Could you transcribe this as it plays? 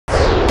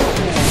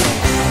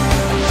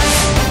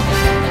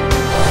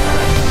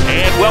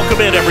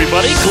Welcome in,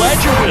 everybody.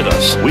 Glad you're with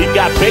us. We've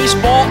got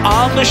baseball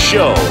on the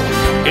show.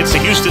 It's the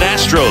Houston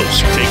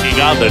Astros taking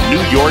on the New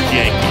York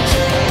Yankees.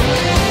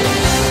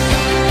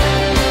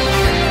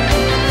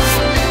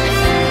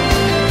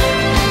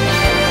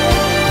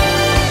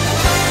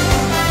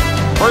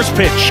 First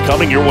pitch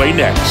coming your way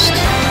next.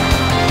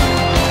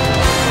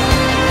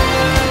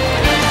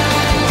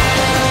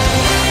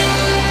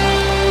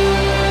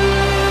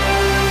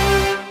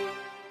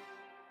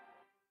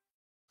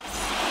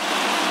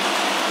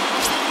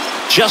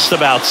 Just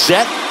about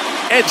set.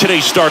 And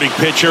today's starting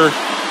pitcher,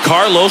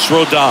 Carlos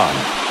Rodon.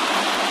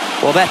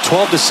 Well, that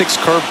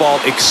 12-6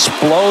 curveball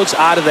explodes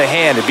out of the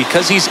hand, and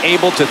because he's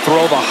able to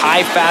throw the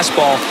high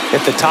fastball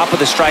at the top of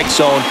the strike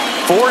zone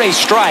for a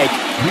strike,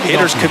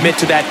 hitters commit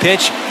to that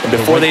pitch, and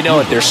before they know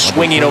it, they're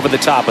swinging over the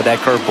top of that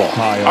curveball.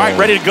 All right,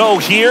 ready to go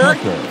here.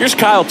 Here's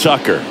Kyle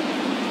Tucker.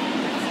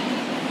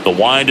 The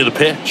wind of the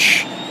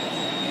pitch.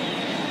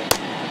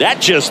 That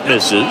just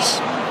misses,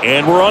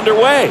 and we're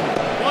underway.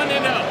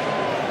 1-0.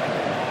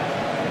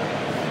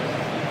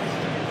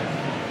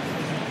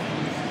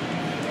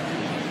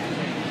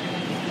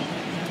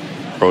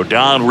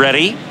 Rodon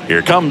ready.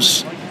 Here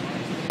comes.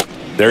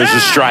 There's a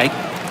strike.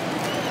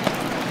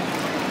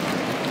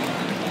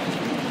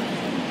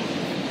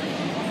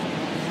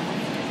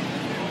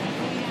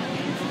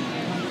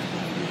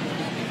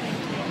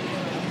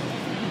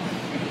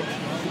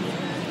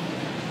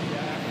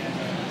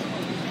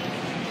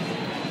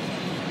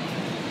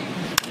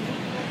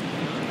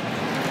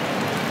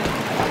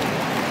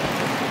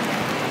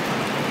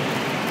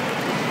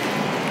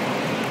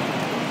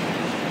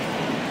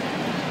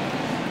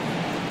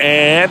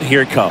 And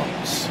here it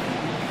comes.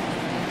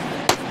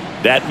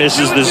 That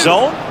misses the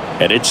zone,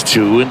 and it's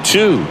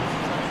 2-2.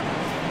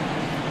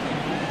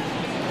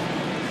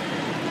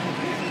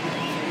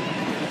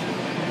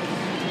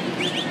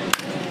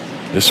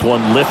 This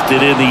one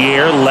lifted in the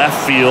air,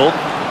 left field.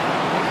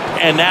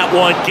 And that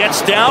one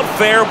gets down,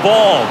 fair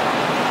ball.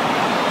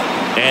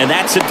 And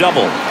that's a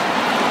double.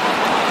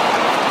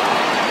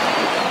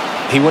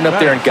 He went up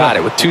there and got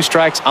it. With 2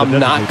 strikes, I'm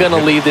not going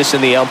to leave this in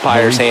the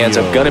umpire's hands.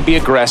 I'm going to be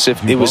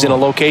aggressive. It was in a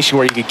location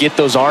where he could get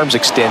those arms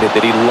extended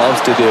that he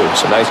loves to do.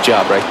 So nice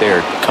job right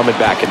there, coming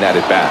back in that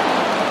at bat.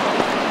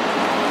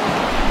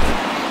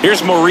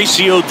 Here's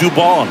Mauricio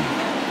Dubon.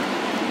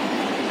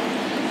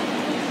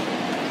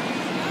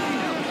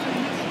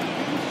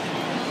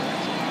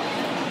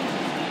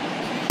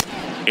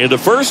 And the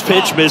first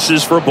pitch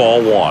misses for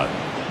ball 1.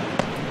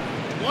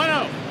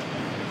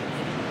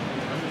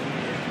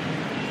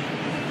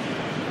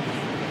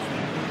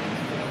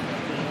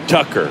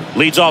 Tucker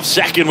leads off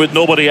second with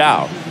nobody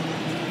out.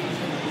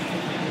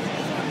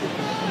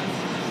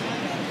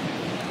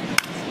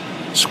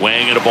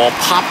 Swing and a ball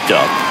popped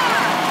up.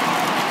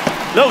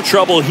 No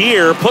trouble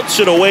here. Puts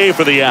it away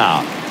for the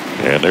out.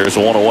 And there's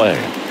one away.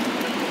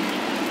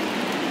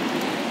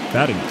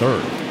 Batting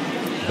third,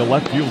 the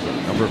left fielder,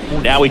 number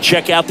 40. Now we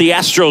check out the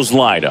Astros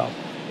lineup.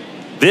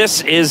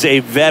 This is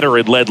a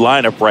veteran-led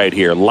lineup right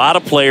here. A lot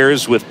of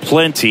players with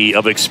plenty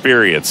of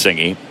experience,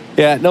 Singy.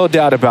 Yeah, no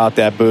doubt about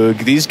that,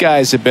 Boog. These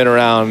guys have been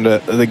around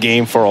the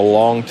game for a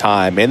long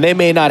time, and they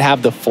may not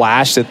have the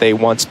flash that they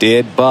once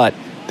did, but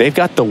they've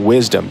got the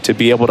wisdom to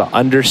be able to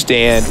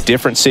understand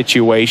different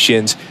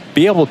situations,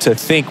 be able to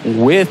think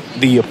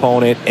with the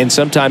opponent and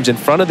sometimes in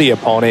front of the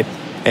opponent.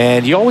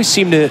 And you always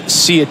seem to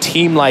see a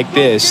team like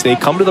this. They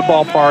come to the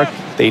ballpark,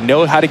 they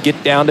know how to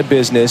get down to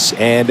business,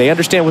 and they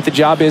understand what the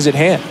job is at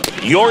hand.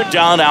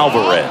 Yordan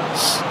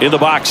Alvarez in the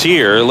box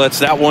here. Lets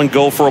that one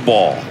go for a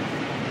ball.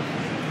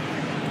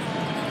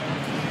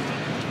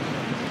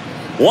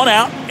 1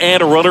 out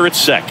and a runner at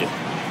second.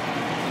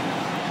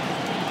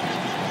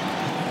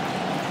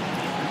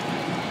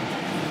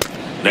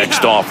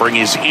 Next offering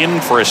is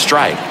in for a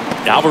strike.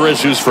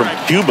 Alvarez, who's from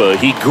Cuba,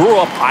 he grew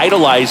up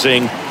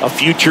idolizing a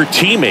future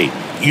teammate,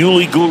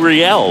 Yuli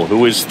Gurriel,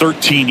 who is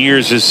 13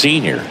 years his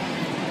senior.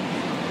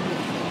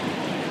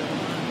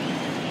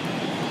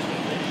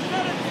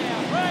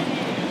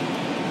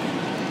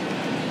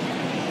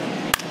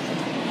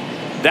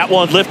 That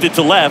one lifted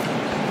to left.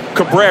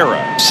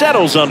 Cabrera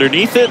settles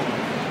underneath it.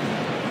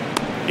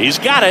 He's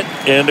got it,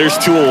 and there's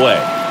 2 away.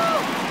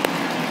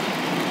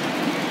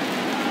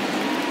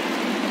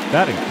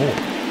 Batting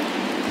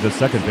fourth, the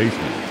second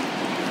baseman,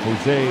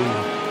 Jose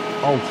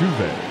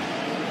Altuve.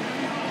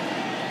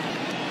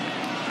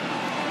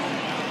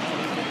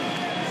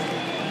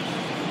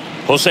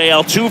 Jose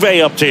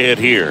Altuve up to hit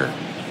here.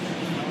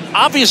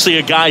 Obviously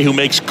a guy who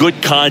makes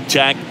good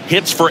contact,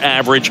 hits for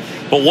average,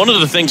 but one of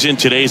the things in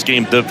today's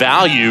game, the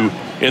value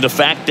in the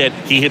fact that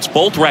he hits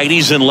both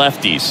righties and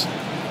lefties.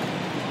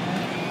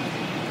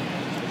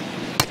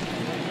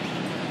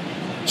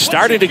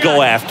 Started to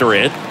go after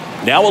it.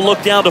 Now a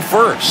look down to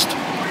first.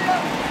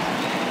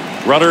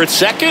 Runner at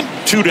second,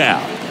 2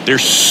 down. They're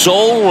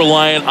so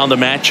reliant on the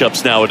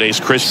matchups nowadays,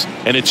 Chris,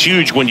 and it's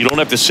huge when you don't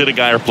have to sit a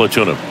guy or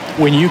platoon him.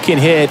 When you can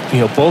hit,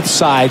 both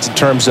sides in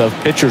terms of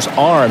pitchers'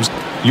 arms,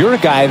 you're a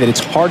guy that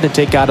it's hard to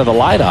take out of the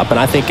lineup, and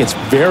I think it's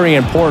very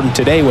important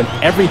today when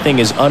everything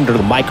is under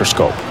the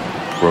microscope.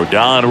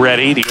 Rodon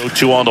ready. The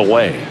 0-2 on the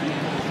way.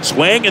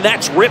 Swing, and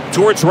that's ripped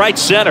towards right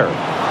center.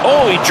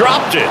 Oh, he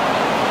dropped it.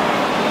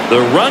 The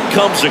run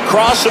comes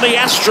across, and the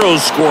Astros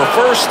score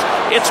first.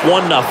 It's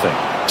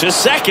 1-0 to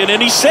second,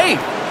 and he's safe.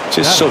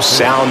 Just so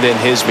sound in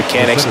his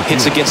mechanics.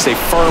 Hits against a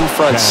firm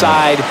front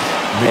side,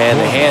 and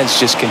the hands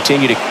just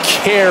continue to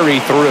carry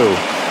through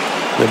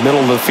the middle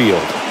of the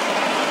field.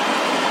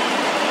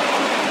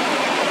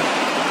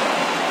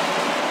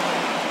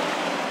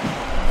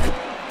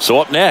 So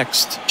up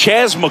next,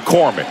 Chas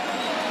McCormick.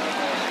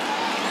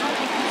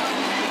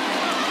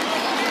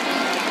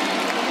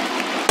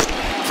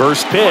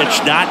 First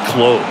pitch, not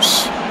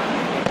close.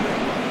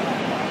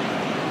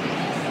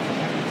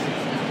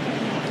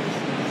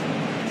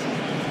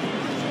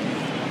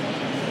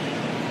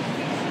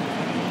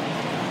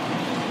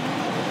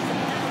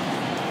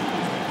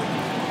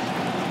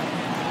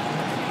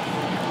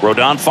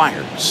 Rodon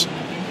fires.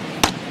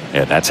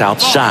 And that's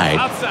outside.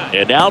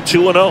 And now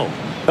 2-0.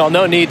 Well,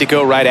 no need to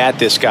go right at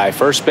this guy.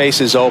 First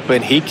base is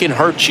open. He can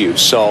hurt you.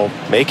 So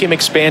make him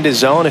expand his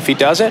zone. If he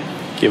doesn't,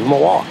 give him a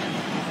walk.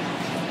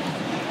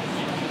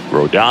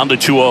 Rodon to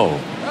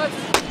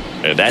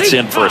 2-0. And that's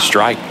in for a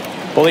strike.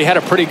 Well, he had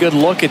a pretty good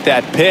look at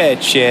that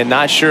pitch and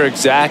not sure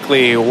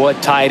exactly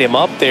what tied him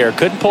up there.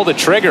 Couldn't pull the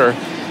trigger.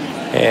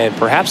 And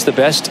perhaps the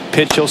best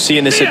pitch you'll see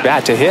in this at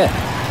bat to hit.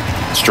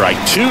 Strike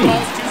 2.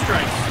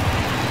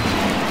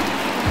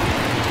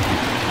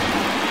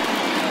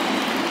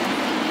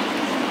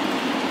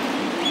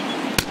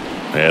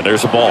 And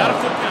there's a ball.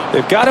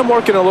 They've got him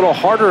working a little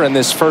harder in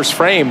this first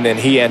frame than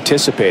he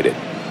anticipated.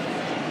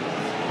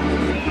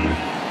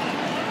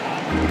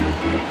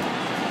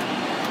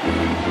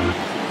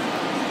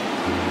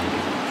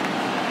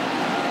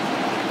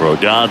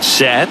 Rodon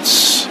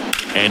sets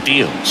and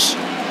deals.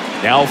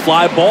 Now a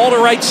fly ball to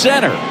right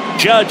center.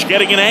 Judge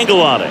getting an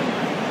angle on it.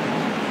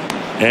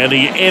 And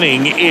the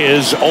inning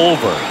is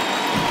over.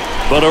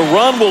 But a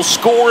run will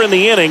score in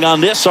the inning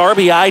on this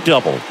RBI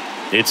double.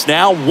 It's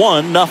now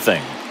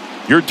 1-0.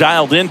 You're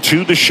dialed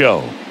into the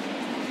show.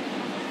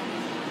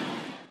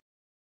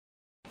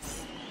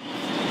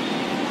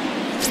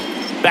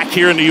 Back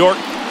here in New York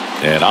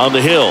and on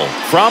the hill,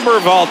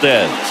 Framber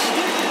Valdez.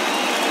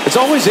 It's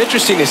always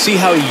interesting to see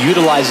how he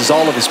utilizes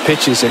all of his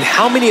pitches and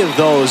how many of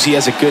those he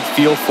has a good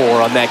feel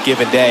for on that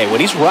given day.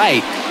 When he's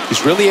right,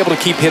 he's really able to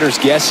keep hitters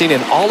guessing,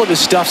 and all of his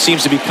stuff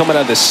seems to be coming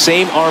out of the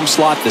same arm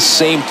slot, the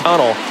same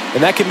tunnel,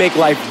 and that can make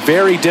life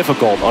very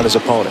difficult on his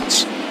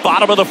opponents.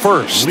 Bottom of the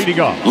first. Leading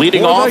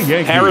off,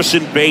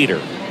 Harrison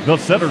Bader. The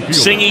center fielder.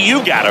 Singy,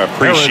 you got to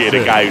appreciate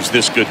a guy who's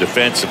this good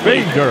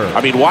defensively. Bader.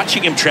 I mean,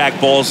 watching him track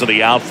balls in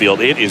the outfield,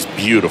 it is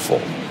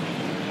beautiful.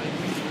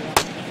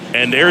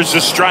 And there's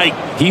a strike.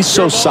 He's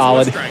so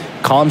solid,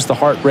 calms the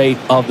heart rate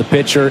of the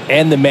pitcher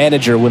and the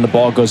manager when the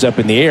ball goes up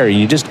in the air.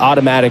 You just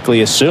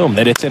automatically assume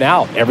that it's an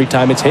out every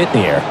time it's hit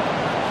in the air.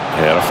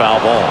 And a foul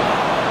ball.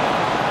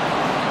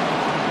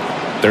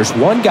 There's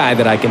one guy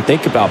that I can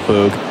think about,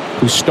 Boog,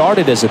 who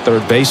started as a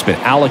third baseman,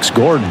 Alex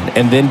Gordon,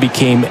 and then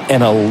became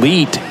an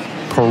elite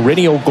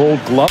perennial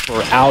gold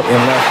glover out in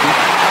left field.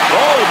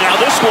 Oh, now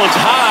this one's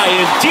high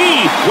and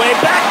deep, way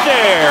back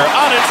there,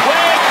 on its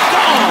way,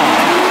 gone.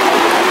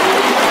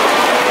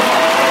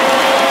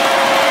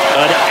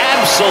 An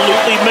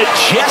absolutely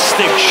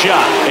majestic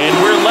shot, and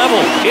we're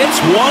level.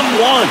 It's 1-1.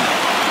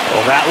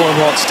 Well, that one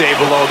won't stay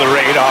below the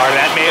radar.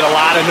 That made a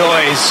lot of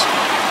noise.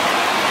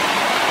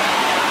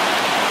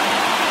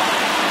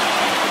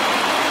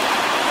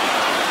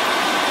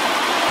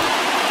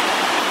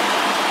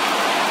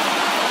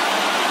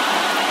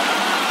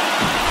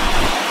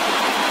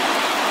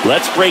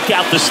 Let's break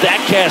out the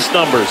StatCast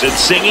numbers. And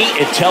Singy,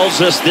 it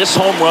tells us this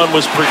home run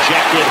was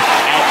projected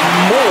at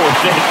more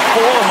than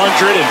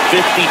 450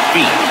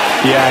 feet.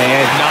 Yeah,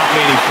 and not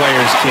many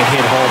players can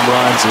hit home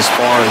runs as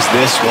far as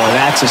this one.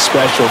 That's a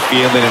special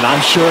feeling, and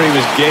I'm sure he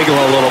was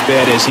giggling a little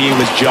bit as he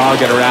was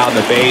jogging around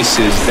the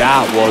bases.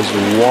 That was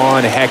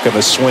one heck of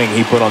a swing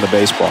he put on the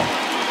baseball.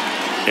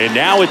 And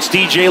now it's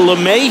DJ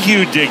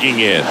LeMahieu digging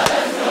in.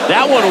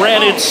 That one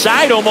ran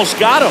inside, almost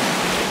got him.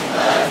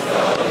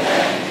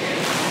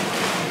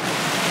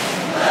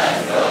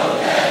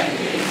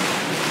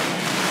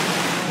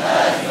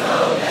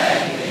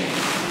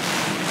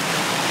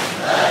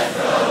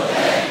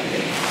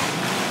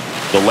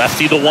 The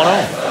lefty to 1-0.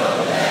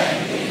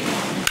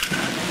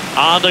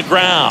 On the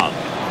ground.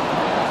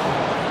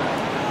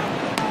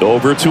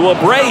 Over to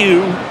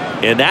Abreu.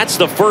 And that's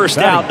the first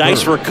out.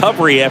 Nice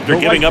recovery after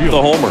giving up the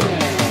homer.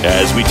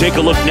 As we take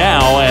a look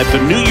now at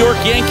the New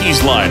York Yankees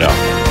lineup.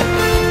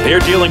 They're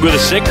dealing with a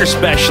sinker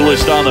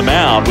specialist on the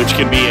mound, which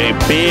can be a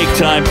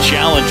big-time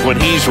challenge when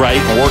he's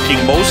right, working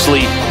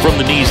mostly from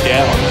the knees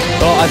down.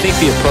 Well, I think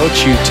the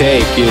approach you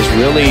take is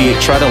really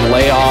try to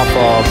lay off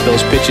of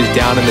those pitches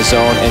down in the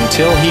zone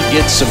until he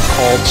gets some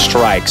called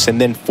strikes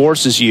and then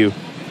forces you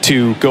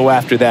to go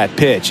after that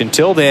pitch.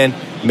 Until then,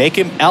 make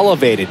him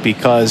elevated,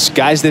 because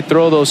guys that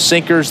throw those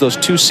sinkers, those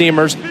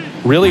two-seamers,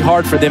 really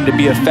hard for them to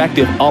be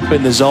effective up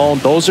in the zone.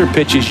 Those are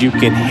pitches you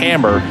can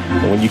hammer,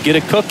 and when you get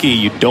a cookie,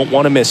 you don't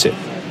want to miss it.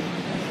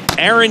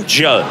 Aaron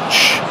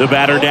Judge, the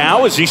batter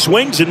now, as he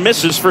swings and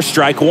misses for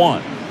strike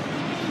one.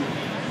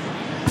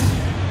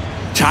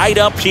 Tied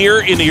up here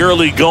in the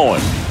early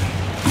going.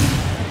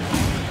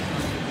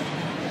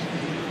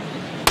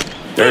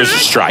 There's a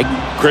strike.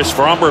 Chris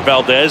Framber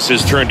Valdez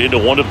has turned into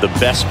one of the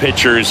best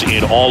pitchers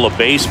in all of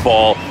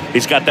baseball.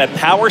 He's got that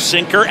power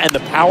sinker and the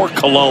power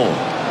cologne.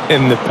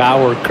 And the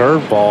power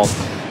curveball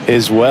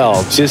as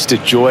well. Just a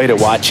joy to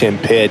watch him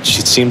pitch.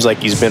 It seems like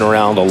he's been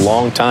around a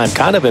long time.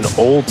 Kind of an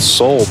old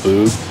soul,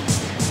 Boog.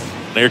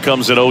 There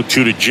comes an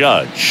 0-2 to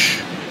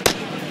Judge.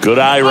 Good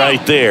eye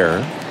right there.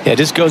 Yeah,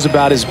 just goes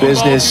about his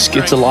business.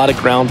 Gets a lot of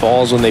ground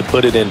balls when they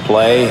put it in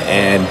play.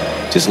 And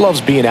just loves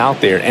being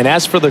out there. And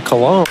as for the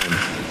cologne,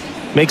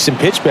 makes him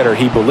pitch better,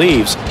 he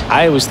believes.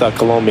 I always thought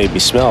cologne made me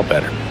smell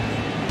better.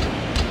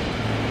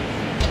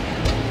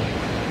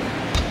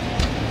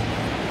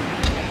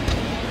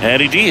 And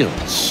he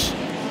deals.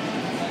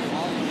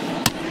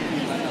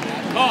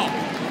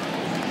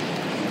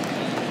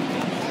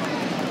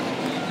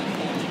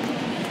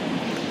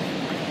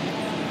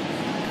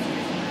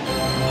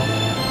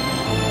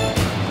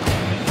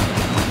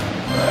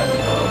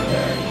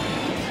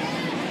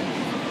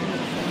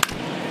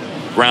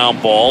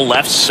 Ground ball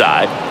left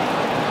side.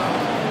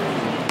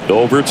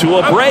 Over to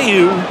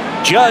Abreu.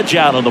 Judge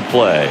out on the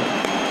play.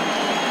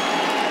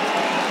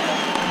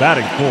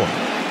 Batting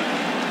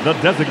fourth, the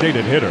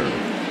designated hitter,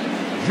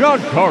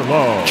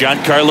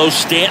 Giancarlo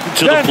Stanton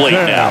to the plate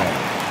now.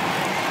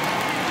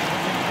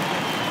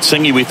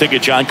 Singy, we think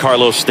of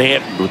Giancarlo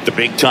Stanton with the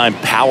big time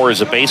power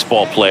as a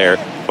baseball player,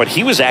 but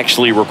he was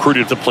actually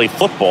recruited to play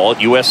football at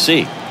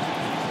USC.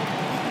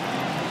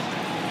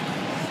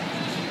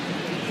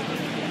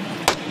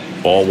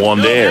 Ball one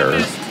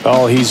there.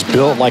 Oh, he's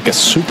built like a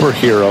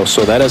superhero,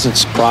 so that doesn't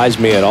surprise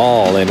me at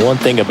all. And one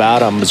thing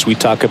about him is we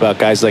talk about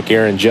guys like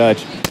Aaron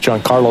Judge,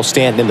 Giancarlo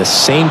Stanton in the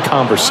same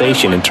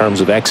conversation in terms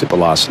of exit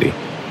velocity.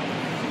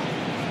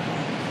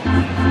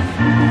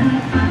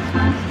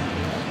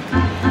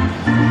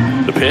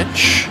 The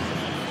pitch.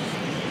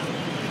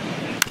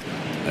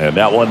 And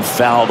that one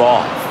fouled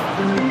off.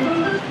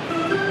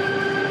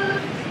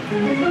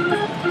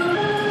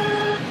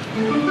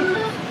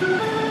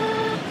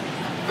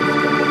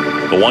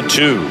 The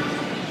 1-2.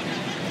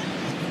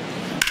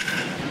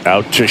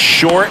 Out to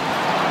short.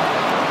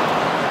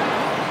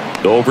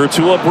 Over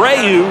to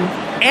Abreu.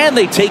 And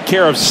they take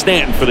care of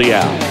Stanton for the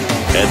out.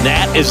 And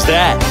that is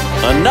that.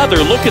 Another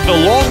look at the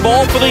long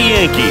ball for the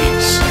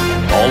Yankees.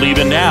 All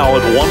even now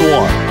at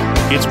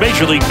 1-1. It's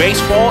Major League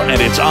Baseball,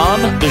 and it's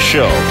on the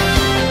show.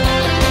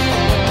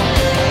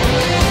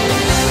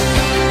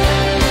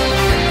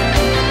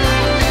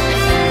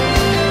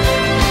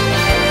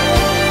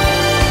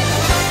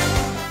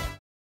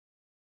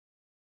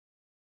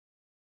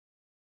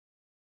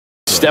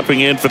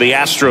 Stepping in for the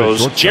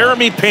Astros,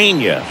 Jeremy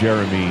Pena.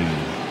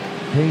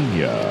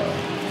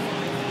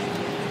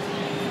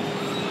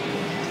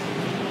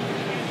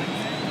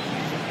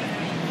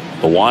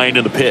 The wind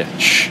and the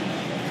pitch.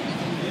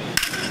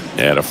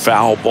 And a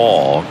foul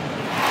ball.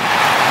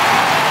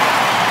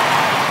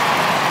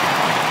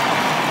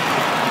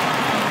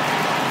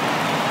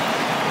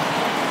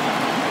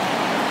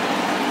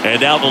 And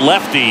now the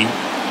lefty.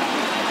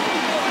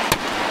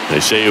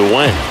 They say you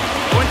win.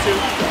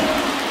 1-2.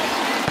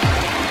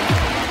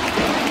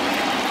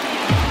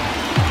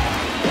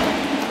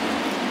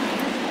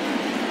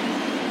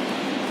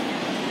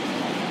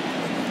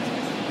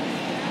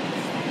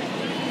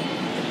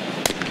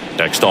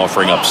 Next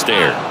offering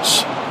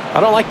upstairs. I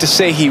don't like to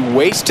say he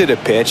wasted a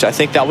pitch. I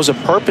think that was a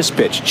purpose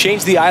pitch.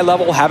 Change the eye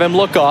level, have him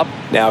look up.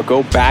 Now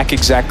go back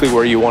exactly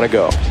where you want to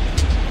go.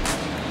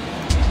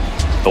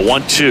 The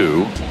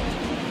 1-2.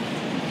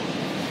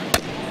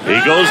 He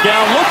goes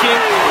down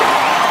looking.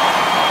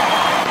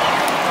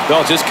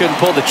 No, just couldn't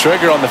pull the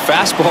trigger on the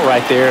fastball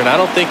right there, and I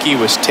don't think he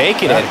was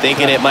taking it,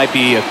 thinking it might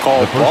be a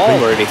called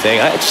ball or anything.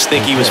 I just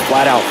think he was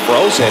flat out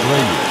frozen.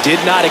 Did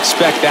not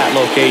expect that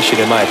location,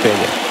 in my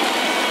opinion.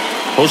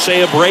 Jose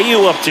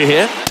Abreu up to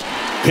hit.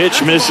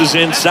 Pitch misses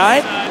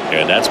inside,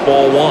 and that's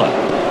ball one.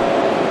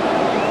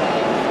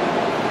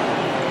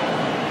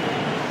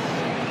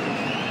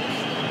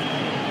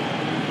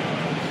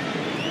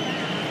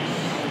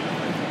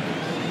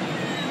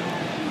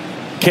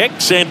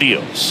 Kicks and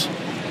deals.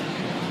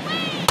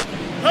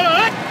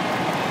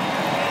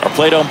 Our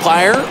plate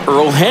umpire,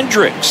 Earl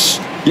Hendricks.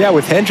 Yeah,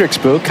 with Hendricks,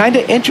 Boo, kind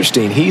of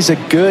interesting. He's a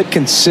good,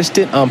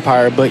 consistent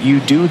umpire, but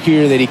you do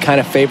hear that he kind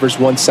of favors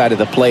one side of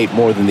the plate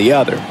more than the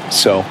other.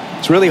 So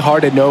it's really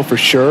hard to know for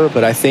sure,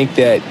 but I think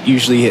that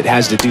usually it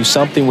has to do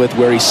something with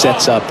where he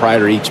sets up prior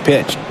to each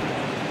pitch.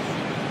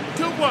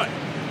 2-1.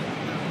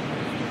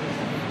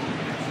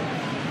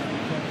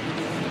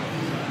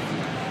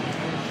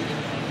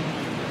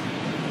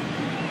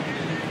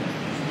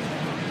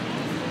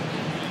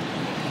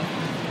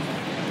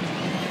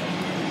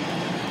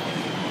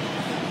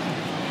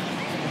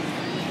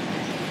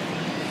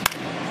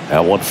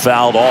 That one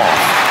fouled off.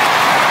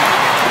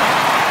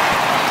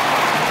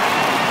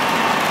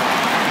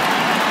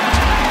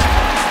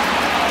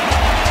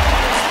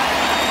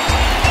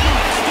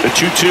 The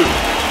 2-2.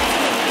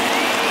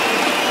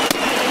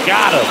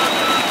 Got him.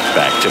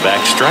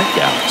 Back-to-back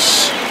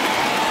strikeouts.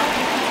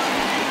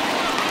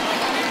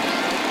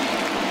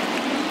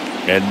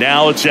 And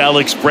now it's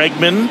Alex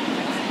Bregman.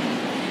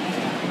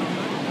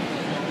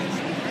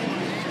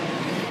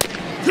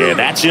 And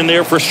that's in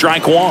there for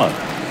strike one.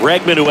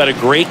 Bregman, who had a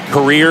great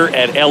career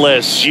at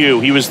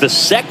LSU. He was the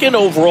second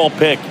overall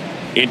pick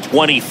in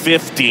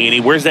 2015. He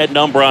wears that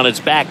number on his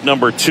back,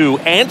 number 2.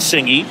 And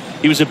Singy,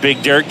 he was a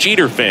big Derek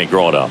Jeter fan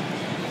growing up.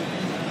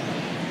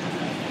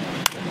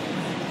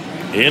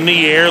 In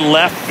the air,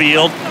 left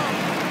field.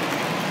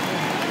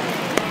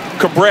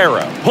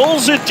 Cabrera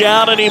pulls it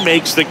down and he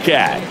makes the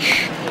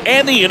catch.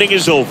 And the inning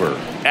is over.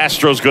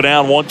 Astros go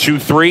down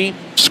 1-2-3.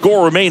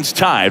 Score remains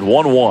tied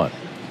 1-1.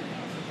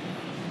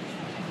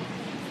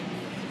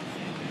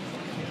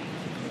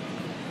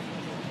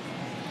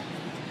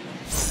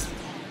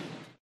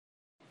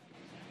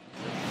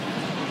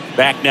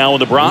 Back now in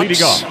the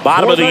Bronx,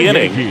 bottom of the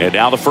inning. Yankees. And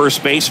now the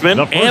first baseman,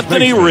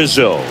 Anthony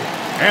Rizzo.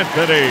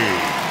 Anthony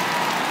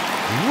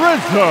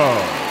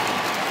Rizzo.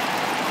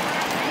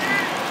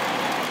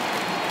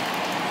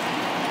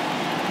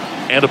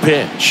 And a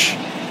pitch.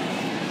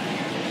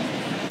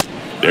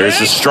 There's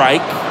a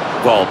strike.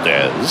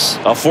 Valdez,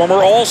 a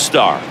former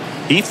All-Star.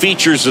 He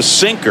features a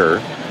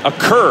sinker, a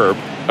curve,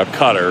 a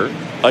cutter,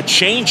 a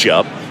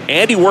changeup,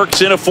 and he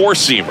works in a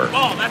four-seamer.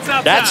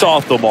 That's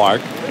off the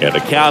mark, and the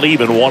count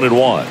even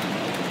 1-1.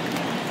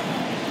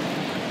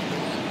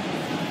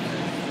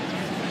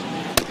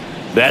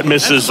 That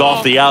misses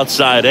off the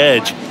outside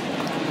edge.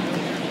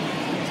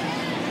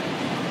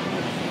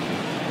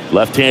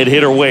 Left-hand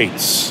hitter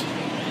waits.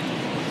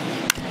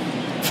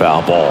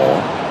 Foul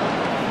ball.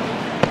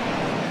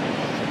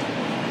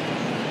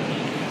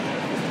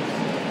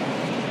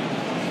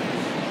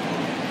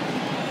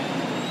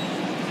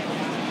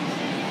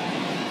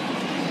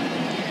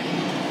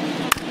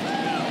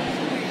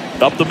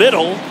 Up the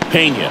middle,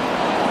 Pena.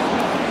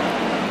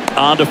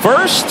 On to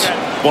first.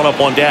 One up,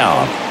 one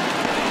down.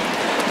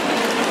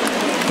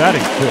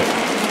 Batting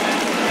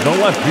fifth, the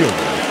left fielder,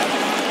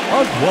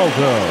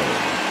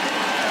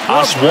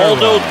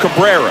 Oswaldo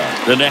Cabrera,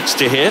 the next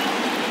to hit.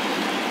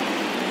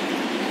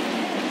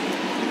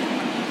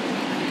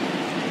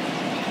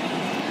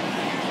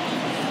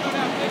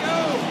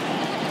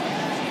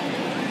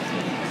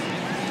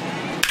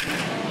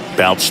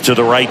 Bounce to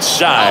the right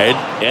side,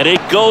 and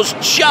it goes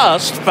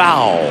just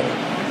foul.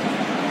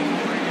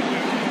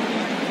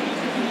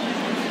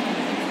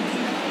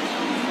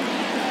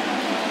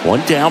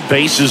 One down,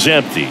 base is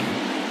empty.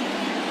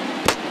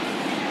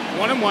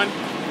 1-1.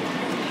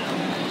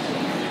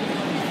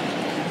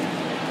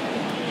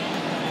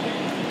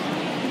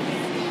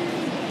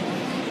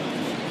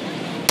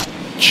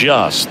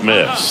 Just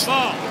missed.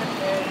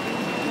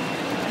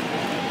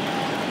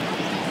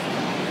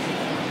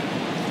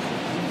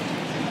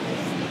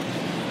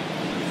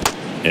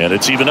 And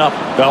it's even up.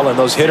 Well, and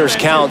those hitters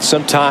count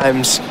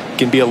sometimes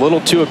can be a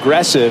little too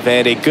aggressive,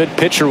 and a good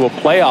pitcher will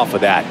play off of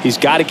that. He's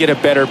got to get a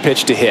better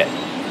pitch to hit.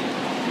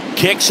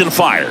 Kicks and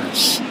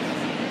fires.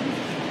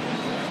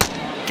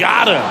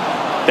 Got him.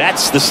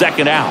 That's the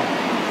second out.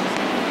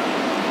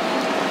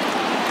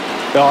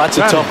 Well, that's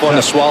a tough one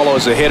to swallow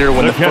as a hitter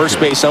when the first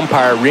base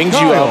umpire rings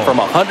you out from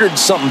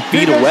 100-something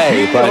feet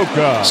away,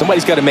 but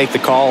somebody's got to make the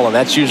call, and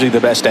that's usually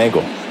the best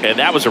angle. And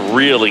that was a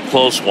really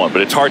close one,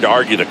 but it's hard to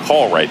argue the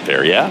call right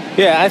there, yeah?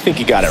 Yeah, I think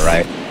you got it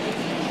right.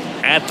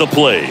 At the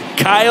plate,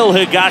 Kyle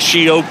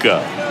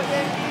Higashioka.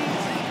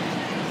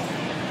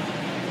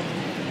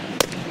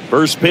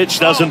 First pitch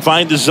doesn't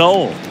find the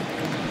zone.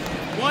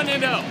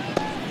 1-0.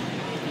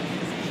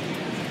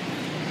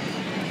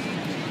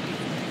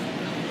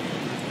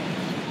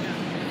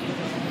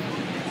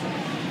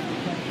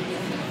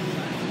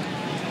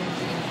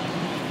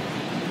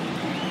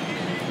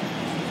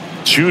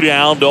 Two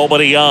down,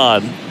 nobody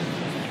on.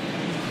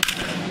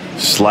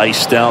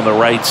 Slice down the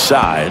right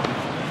side.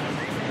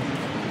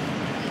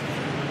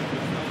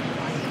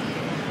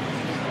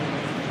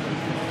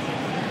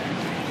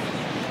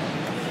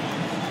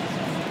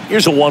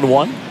 Here's a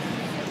 1-1.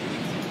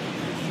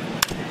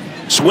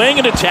 Swing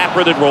and a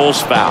tapper that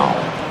rolls foul.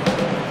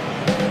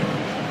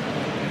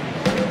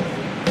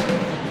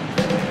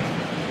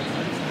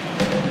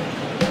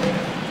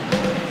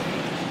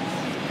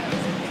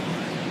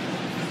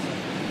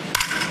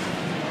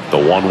 The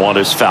 1-1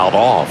 is fouled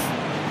off.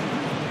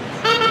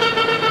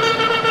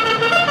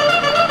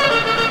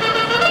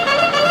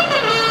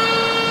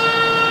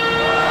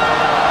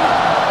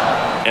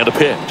 And a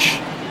pitch.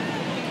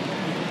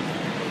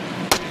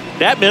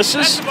 That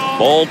misses.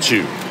 Ball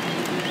 2.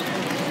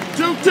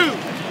 2-2.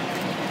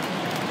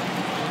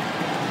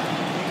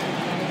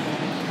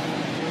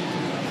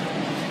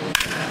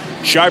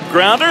 Sharp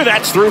grounder.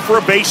 That's through for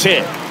a base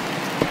hit.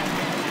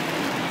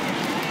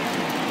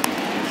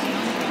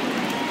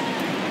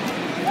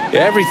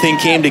 Everything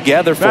came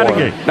together for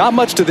him. Not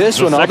much to this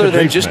one other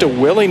than just a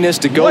willingness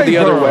to go the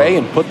other way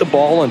and put the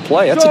ball in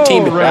play. That's a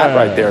team at bat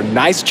right there.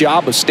 Nice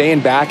job of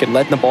staying back and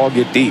letting the ball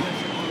get deep.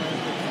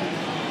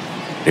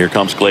 Here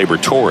comes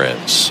Gleyber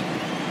Torres.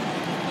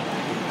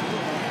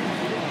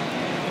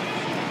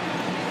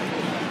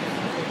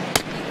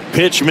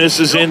 Pitch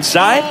misses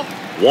inside.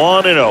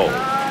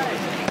 1-0.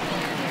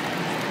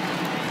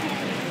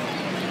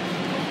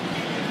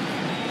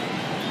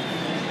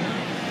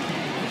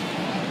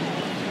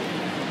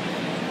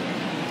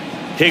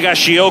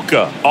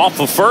 Higashioka off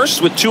of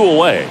first with 2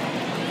 away.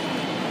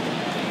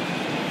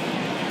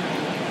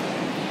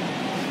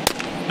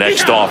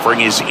 Next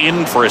offering is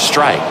in for a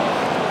strike.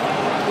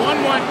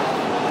 1-1.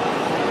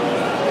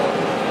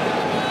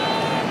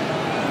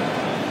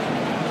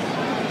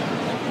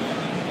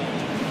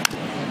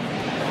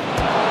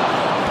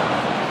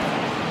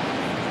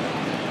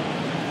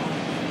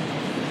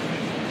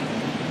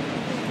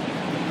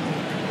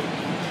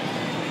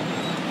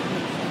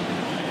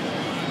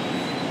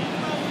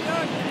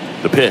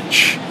 The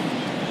pitch.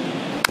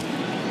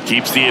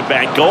 Keeps the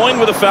at-bat going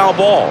with a foul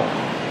ball.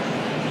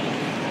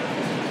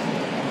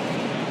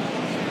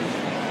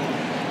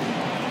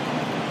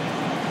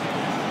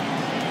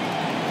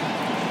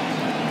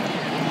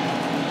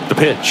 The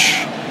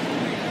pitch.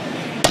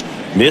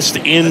 Missed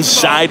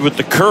inside with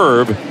the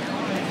curve.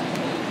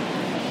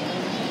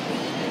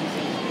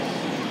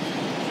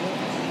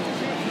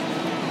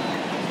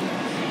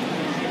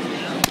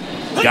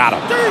 Got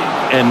him.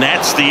 And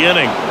that's the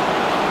inning.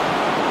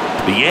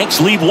 The Yanks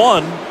lead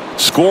 1.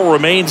 Score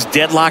remains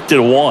deadlocked at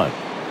 1.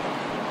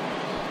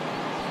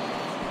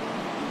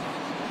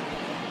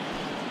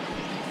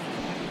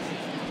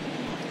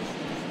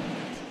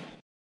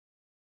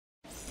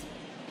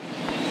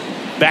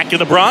 Back in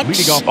the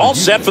Bronx, all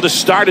set for the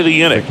start of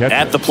the inning.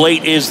 At the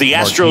plate is the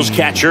Astros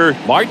catcher,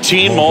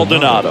 Martin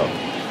Maldonado.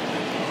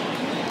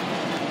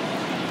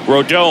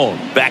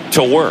 Rodon back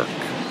to work.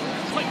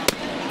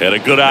 Had a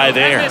good eye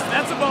there.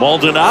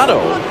 Maldonado,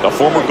 a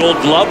former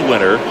Gold Glove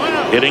winner,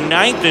 hitting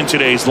 9th in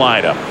today's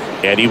lineup.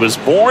 And he was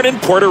born in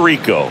Puerto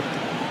Rico.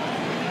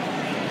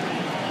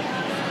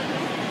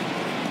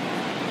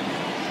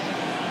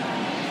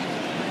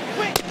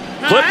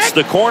 Flips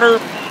the corner,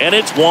 and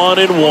it's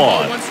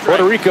 1-1.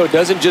 Puerto Rico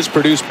doesn't just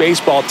produce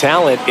baseball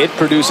talent, it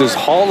produces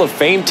Hall of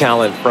Fame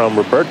talent from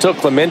Roberto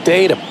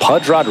Clemente to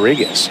Pudge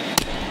Rodriguez.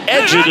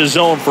 Edge of the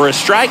zone for a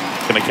strike.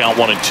 Going to count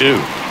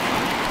 1-2.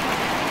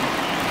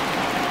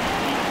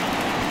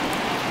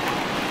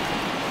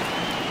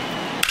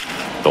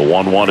 The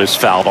 1-1 is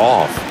fouled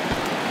off.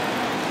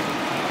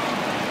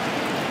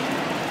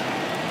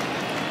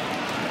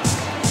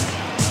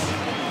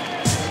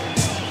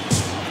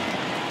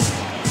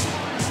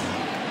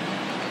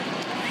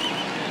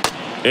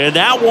 And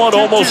that one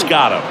almost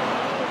got him.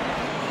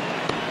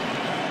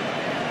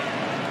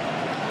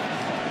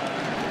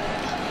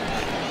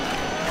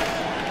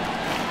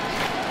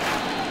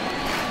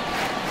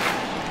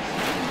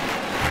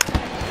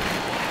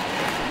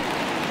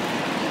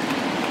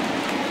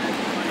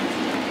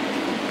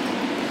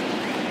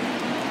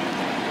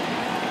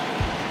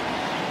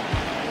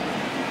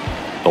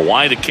 The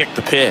wide to kick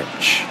the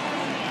pitch.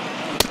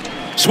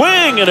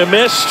 Swing and a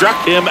miss,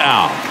 struck him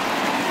out.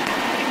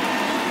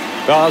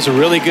 Well, that was a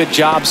really good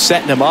job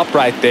setting him up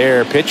right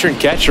there. Pitcher and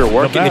catcher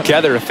working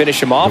together to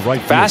finish him off with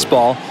a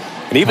fastball.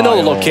 And even though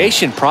the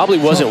location probably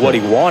wasn't what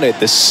he wanted,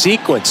 the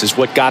sequence is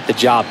what got the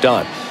job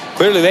done.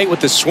 Clearly late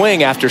with the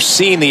swing after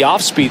seeing the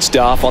off-speed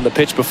stuff on the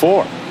pitch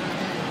before.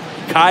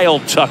 Kyle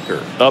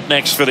Tucker up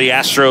next for the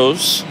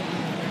Astros.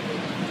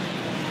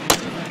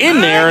 In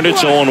there, and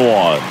it's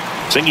 0-1.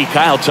 Thingy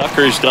Kyle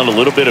Tucker's done a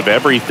little bit of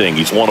everything.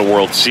 He's won a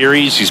World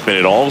Series. He's been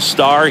an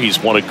All-Star. He's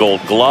won a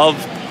Gold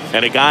Glove.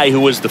 And a guy who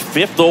was the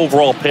 5th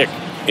overall pick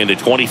in the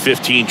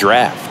 2015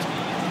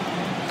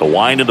 draft. The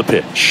wind of the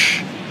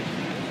pitch.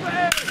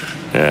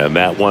 And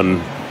that one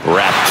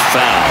wrapped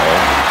foul.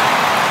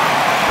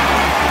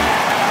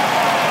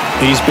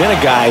 He's been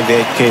a guy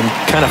that can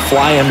kind of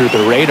fly under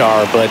the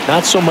radar, but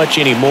not so much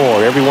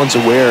anymore. Everyone's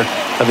aware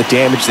of the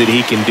damage that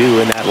he can do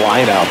in that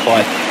lineup.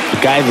 But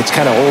a guy that's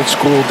kind of old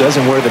school,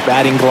 doesn't wear the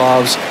batting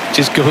gloves,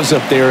 just goes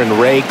up there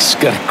and rakes.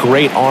 Got a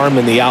great arm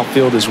in the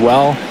outfield as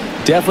well.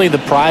 Definitely the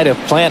pride of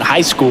Plant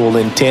High School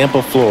in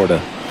Tampa, Florida.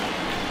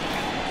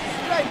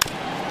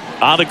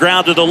 On the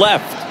ground to the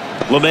left,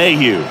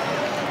 LeMahieu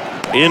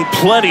in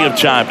plenty of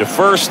time to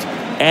first,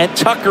 and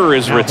Tucker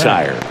is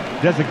retired.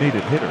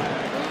 Designated hitter,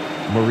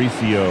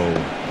 Mauricio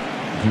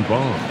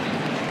Dubon.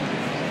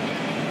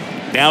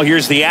 Now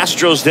here's the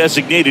Astros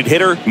designated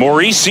hitter,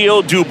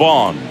 Mauricio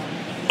Dubon.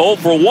 0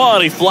 for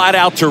 1, he flied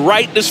out to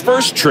right in his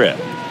first trip.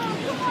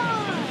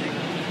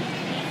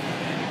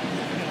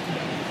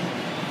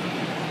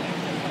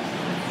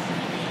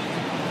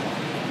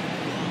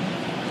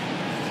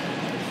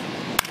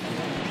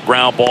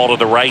 Ground ball to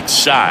the right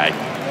side.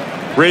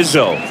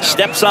 Rizzo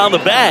steps on the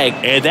bag,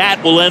 and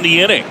that will end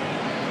the inning.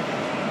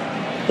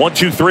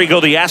 1-2-3 go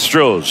the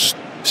Astros.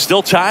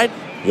 Still tied,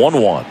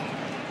 1-1.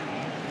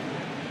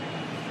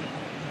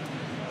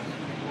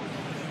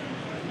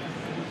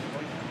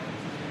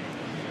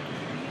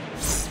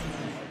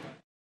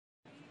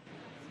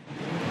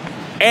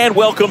 And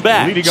welcome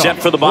back.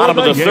 Set for the bottom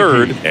of the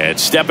third. And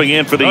stepping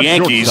in for the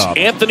Yankees,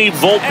 Anthony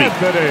Volpe.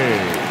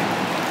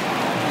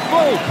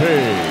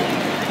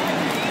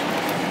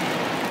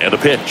 And the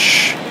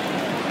pitch.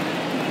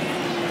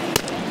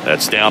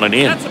 That's down and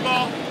in.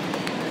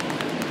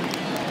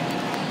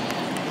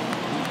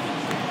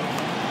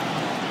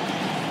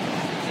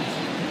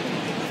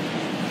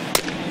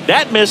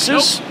 That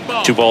misses. Nope.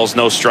 Ball. 2 balls,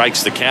 no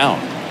strikes to count.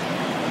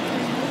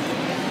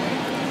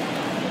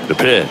 The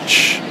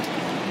pitch.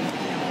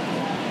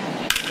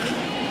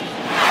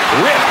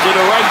 Ripped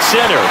into right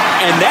center.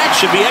 And that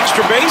should be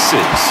extra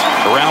bases.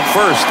 Around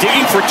first,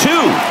 digging for 2.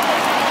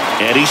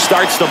 And he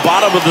starts the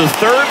bottom of the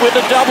 3rd with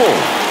a double.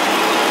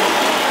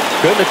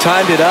 Couldn't have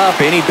timed it up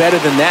any better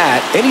than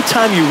that.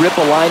 Anytime you rip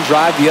a line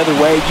drive the other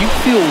way, you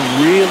feel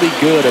really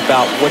good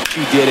about what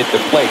you did at the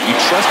plate. You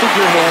trusted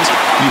your hands,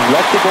 you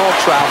let the ball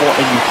travel,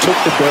 and you took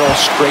the barrel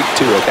straight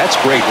to it. That's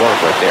great work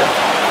right there.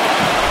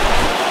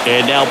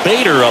 And now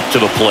Bader up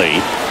to the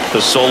plate. The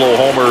solo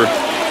homer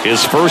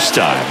his first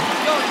time.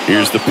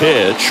 Here's the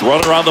pitch.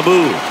 Runner on the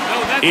move.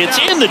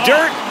 It's in the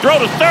dirt. Throw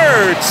to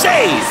 3rd.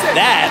 Save.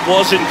 That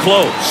wasn't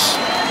close.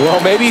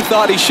 Well, maybe he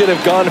thought he should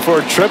have gone for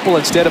a triple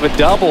instead of a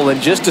double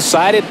and just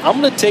decided, I'm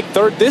going to take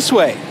 3rd this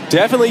way.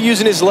 Definitely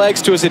using his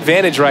legs to his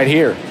advantage right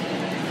here.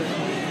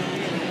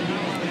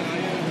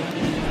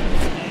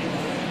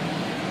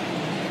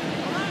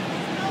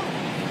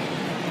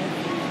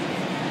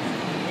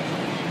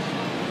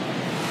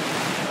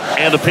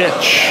 And a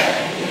pitch.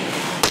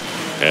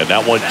 And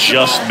that one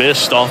just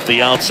missed off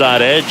the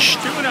outside edge.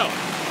 2-0.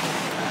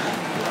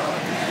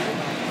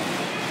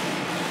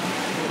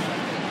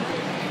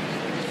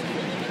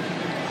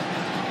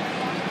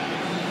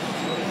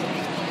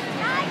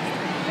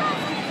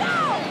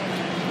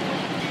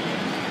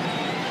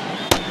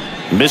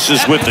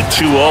 Misses with the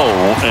 2-0,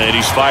 and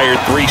he's fired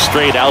 3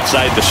 straight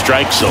outside the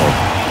strike zone.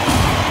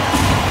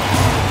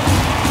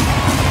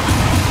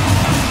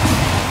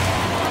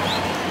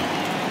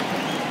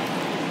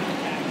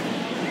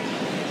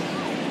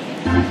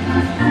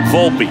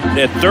 Volpe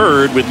at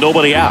 3rd with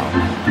nobody out.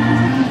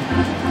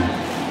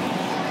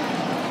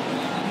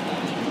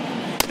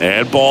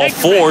 And ball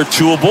 4,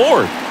 2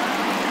 aboard.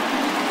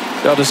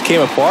 It just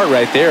came apart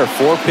right there.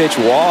 4-pitch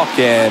walk,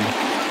 and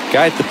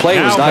guy at the plate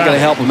was not going to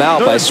help him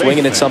out by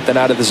swinging at something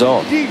out of the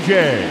zone.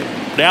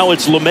 DJ. Now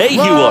it's LeMahieu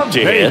up to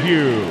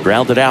hit.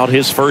 Grounded out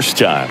his first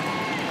time.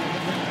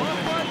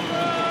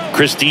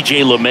 Chris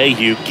DJ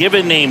LeMahieu,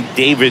 given name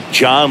David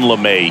John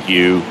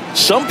LeMahieu.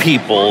 Some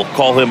people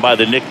call him by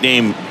the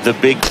nickname the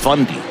Big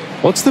Fundy.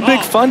 What's the Big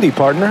Fundy,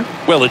 partner?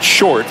 Well, it's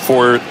short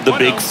for the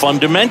Big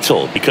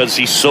Fundamental because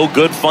he's so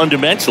good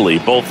fundamentally,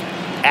 both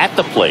at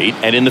the plate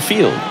and in the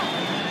field.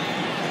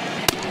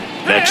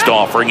 Next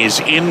offering is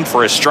in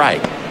for a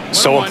strike.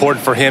 So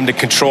important for him to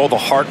control the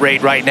heart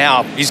rate right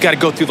now. He's got to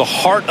go through the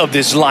heart of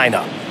this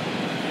lineup.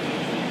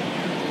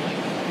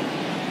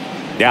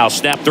 Now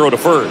snap throw to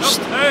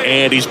first,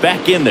 and he's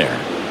back in there.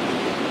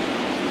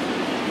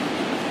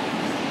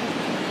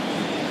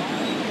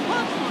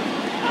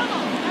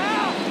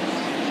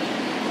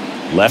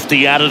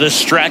 Lefty out of the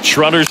stretch,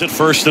 runners at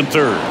 1st and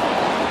 3rd.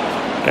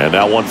 And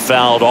that one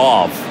fouled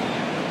off.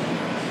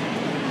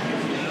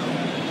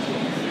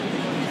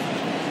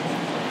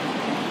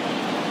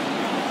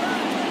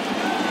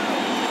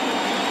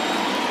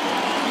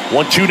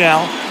 One, 2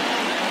 now.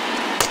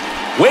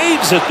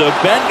 Waves at the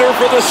bender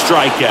for the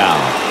strikeout.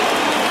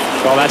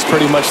 Well, that's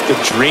pretty much the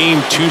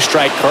dream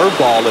 2-strike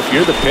curveball if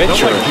you're the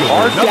pitcher.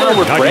 Hard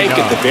downward break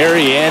at the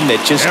very end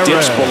that just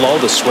dips below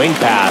the swing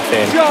path.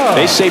 And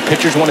they say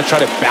pitchers want to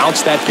try to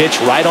bounce that pitch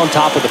right on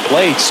top of the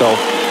plate. So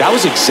that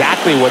was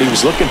exactly what he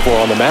was looking for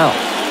on the mound.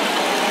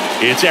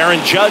 It's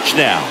Aaron Judge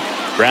now.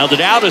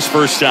 Grounded out his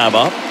first time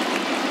up.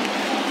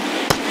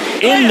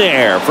 In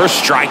there for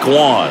strike 1.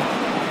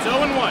 It's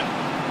 0-1.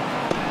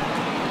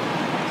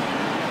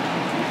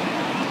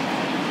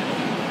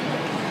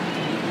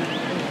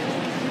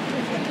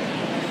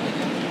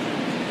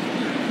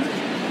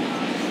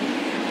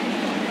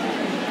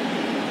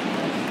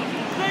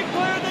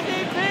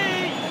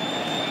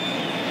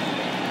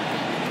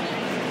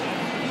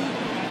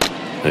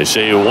 They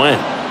say you win.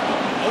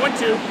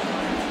 0-2.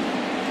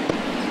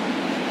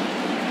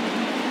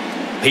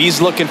 He's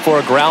looking for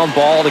a ground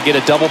ball to get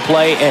a double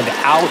play and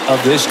out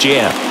of this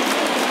jam.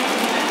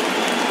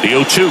 The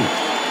 0-2.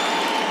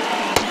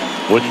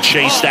 Wouldn't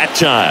chase that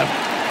time.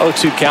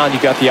 0-2 count. You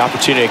got the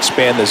opportunity to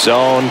expand the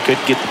zone. Could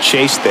get the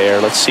chase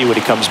there. Let's see what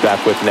he comes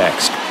back with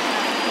next.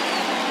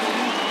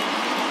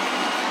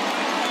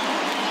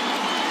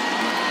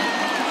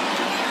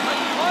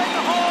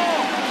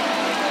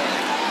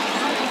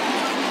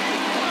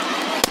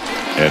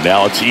 And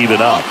now it's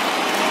even up.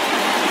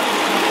 2-2.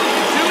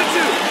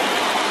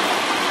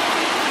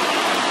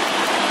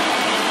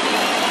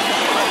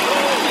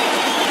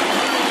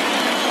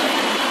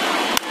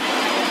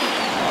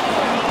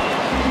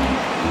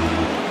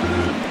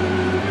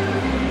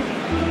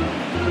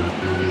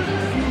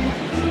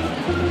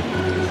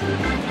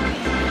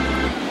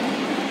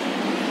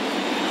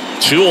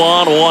 Two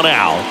on, 1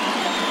 out.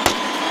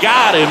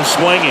 Got him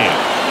swinging.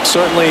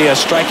 Certainly a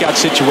strikeout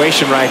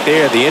situation right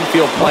there. The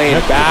infield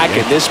playing back,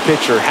 and this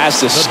pitcher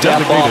has to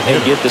step up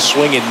and get the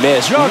swing and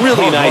miss.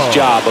 Really nice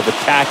job of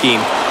attacking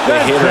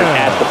the hitter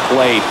at the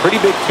plate. Pretty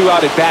big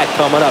 2-out at bat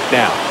coming up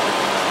now.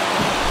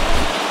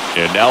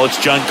 And now it's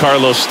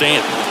Giancarlo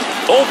Stanton.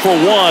 0 for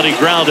 1. He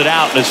grounded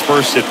out in his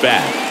first at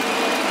bat.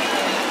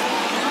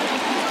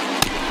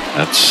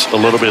 That's a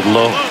little bit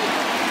low.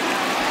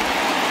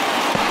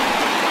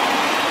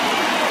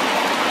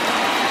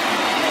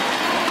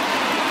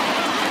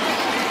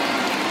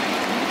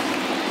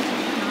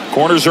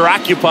 Corners are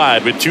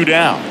occupied with 2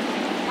 down.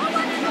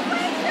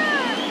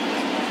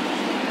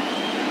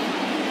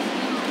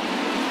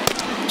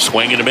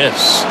 Swing and a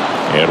miss.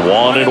 And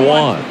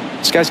 1-1.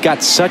 This guy's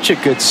got such a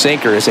good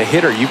sinker. As a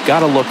hitter, you've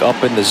got to look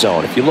up in the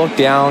zone. If you look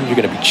down, you're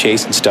going to be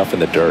chasing stuff in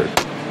the dirt.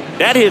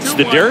 That hits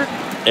the dirt,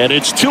 and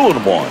it's 2-1.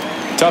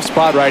 Tough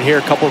spot right here.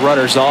 A couple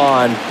runners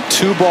on.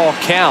 2-ball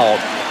count.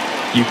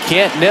 You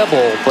can't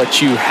nibble,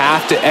 but you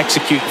have to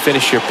execute and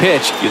finish your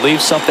pitch. If you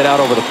leave something out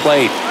over the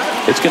plate,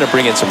 it's going to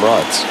bring in some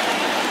runs.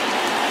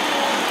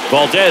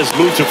 Valdez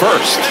moved to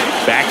first.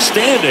 Back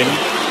standing.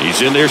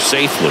 He's in there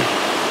safely.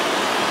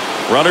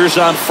 Runners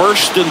on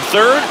first and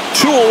third.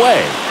 2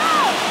 away.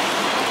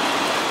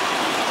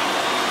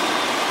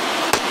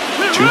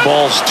 2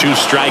 balls, 2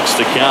 strikes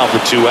to count for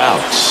 2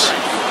 outs.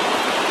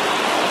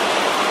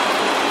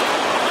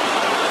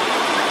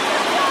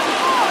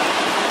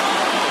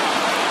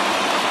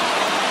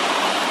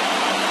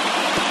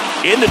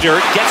 In the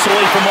dirt, gets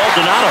away from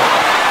Maldonado.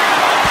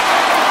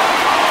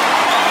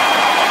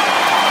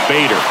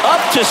 Bader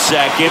up to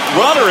second,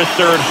 runner at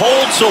third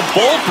holds, so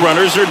both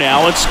runners are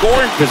now in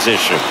scoring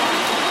position.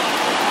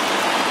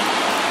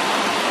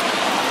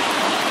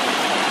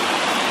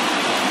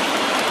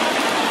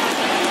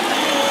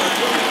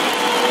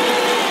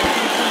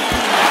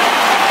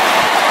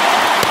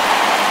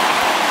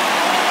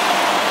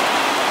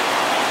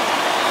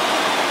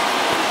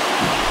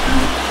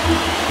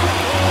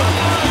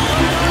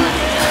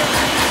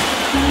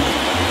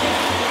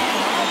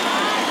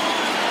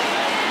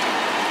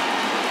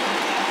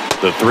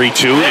 The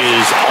 3-2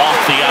 is off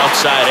the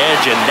outside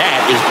edge, and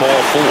that is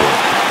ball 4.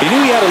 He knew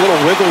he had a little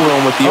wiggle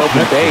room with the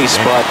open base,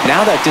 but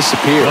now that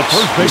disappears.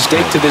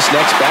 Mistake to this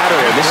next batter,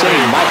 and this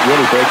inning might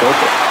really break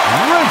open.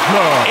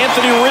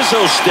 Anthony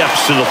Rizzo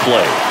steps to the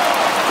plate.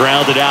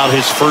 Grounded out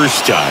his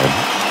first time.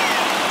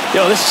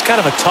 You know, this is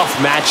kind of a tough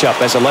matchup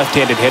as a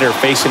left-handed hitter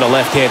facing a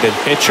left-handed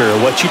pitcher.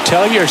 What you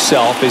tell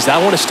yourself is, I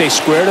want to stay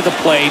square to the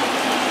plate,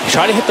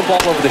 try to hit the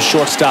ball over the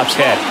shortstop's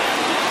head.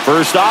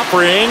 First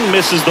offering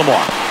misses the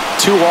mark.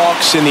 2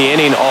 walks in the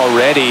inning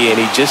already, and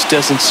he just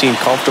doesn't seem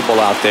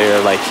comfortable out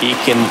there. Like he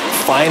can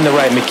find the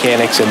right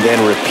mechanics and then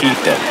repeat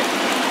them.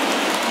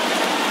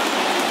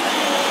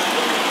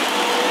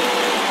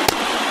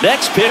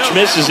 Next pitch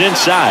misses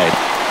inside.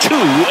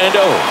 2-0.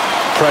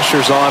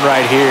 Pressure's on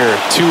right here.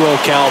 2-0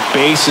 count,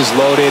 bases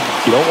loaded.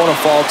 You don't want to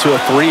fall to a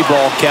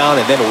 3-ball count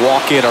and then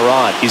walk in or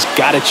on. He's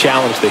got to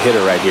challenge the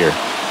hitter right here.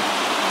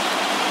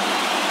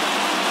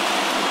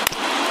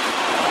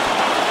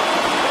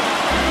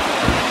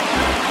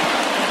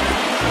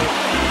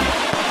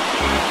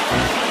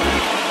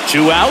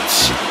 Two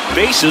outs,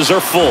 bases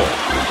are full.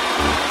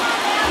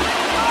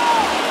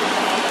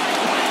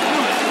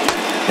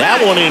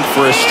 That one in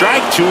for a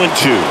strike,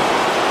 2-2.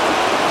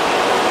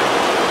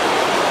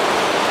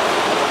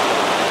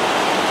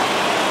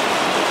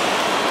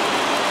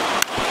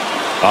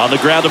 On the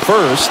ground to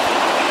first.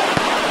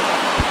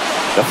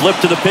 The flip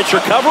to the pitcher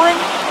covering.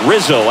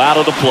 Rizzo out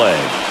of the play.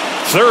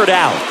 3rd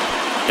out.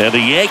 And the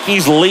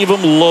Yankees leave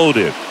them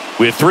loaded.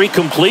 With 3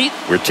 complete,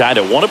 we're tied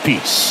at 1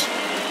 apiece.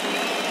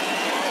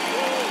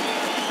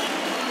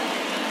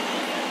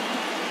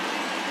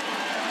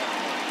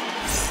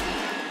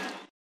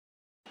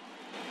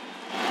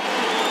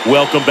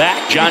 Welcome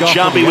back. John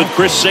Sciambi with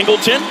Chris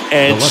Singleton,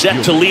 and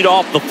set to lead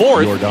off the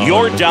 4th,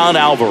 Yordan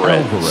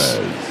Alvarez.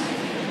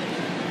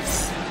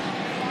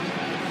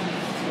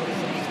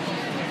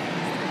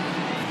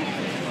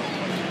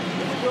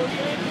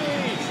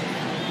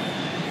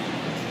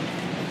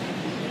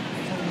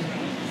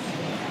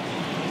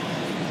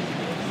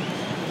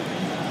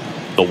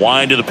 The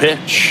wind of the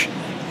pitch.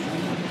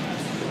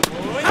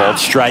 Called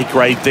strike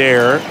right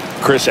there.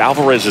 Chris,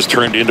 Alvarez has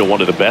turned into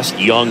one of the best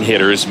young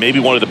hitters, maybe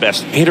one of the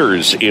best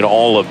hitters in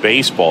all of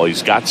baseball.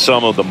 He's got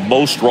some of the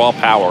most raw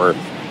power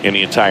in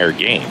the entire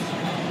game.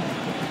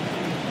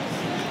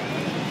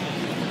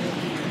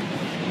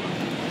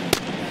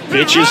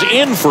 Pitch is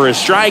in for a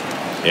strike,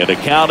 and the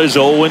count is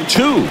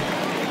 0-2.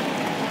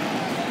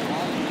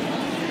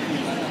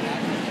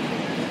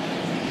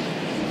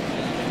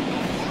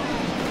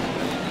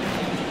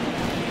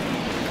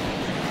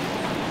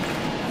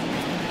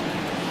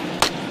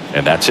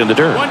 And that's in the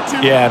dirt.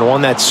 Yeah, and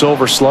won that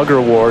Silver Slugger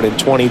Award in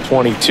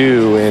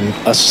 2022,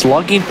 and a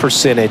slugging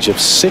percentage of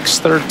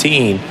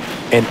 .613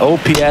 and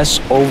OPS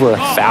over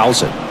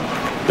 1,000.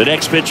 The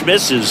next pitch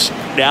misses.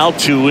 Now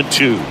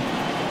 2-2.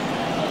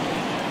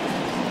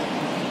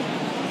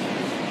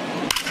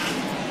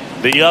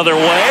 The other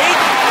way,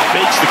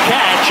 makes the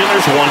catch, and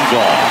there's 1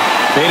 gone.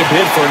 Made a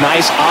bid for a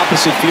nice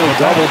opposite field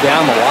double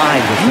down the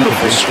line.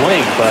 Beautiful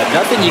swing, but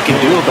nothing you can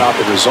do about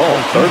the result.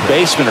 Third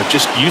basemen are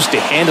just used to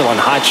handling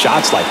hot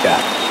shots like that.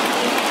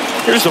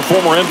 Here's the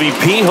former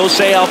MVP,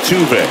 Jose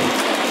Altuve.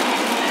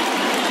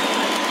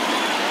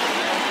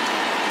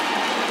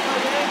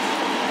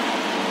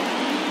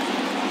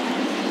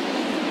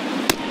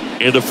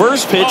 And the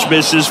first pitch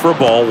misses for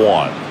ball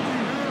 1.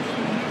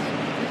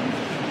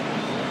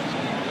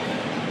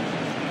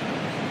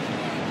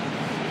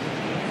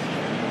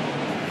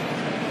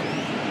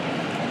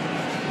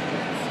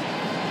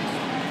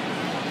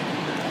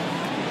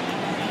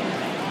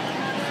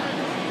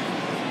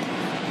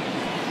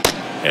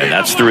 And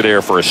that's through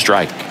there for a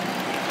strike.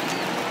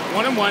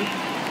 1-1.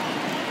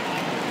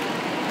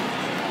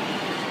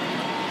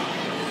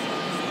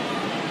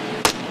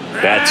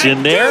 That's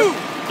in there.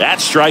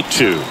 That's strike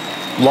 2.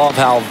 Love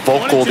how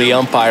vocal the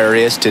umpire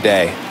is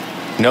today.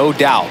 No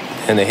doubt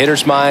in the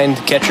hitter's mind,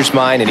 catcher's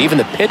mind, and even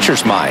the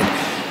pitcher's mind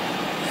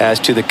as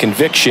to the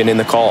conviction in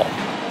the call.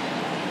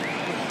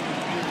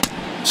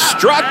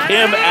 Struck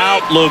him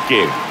out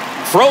looking.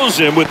 Froze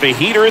him with the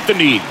heater at the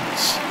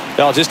knees.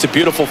 Well, just a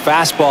beautiful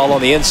fastball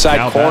on the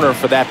inside corner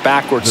for that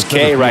backwards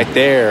K right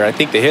there. I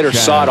think the hitter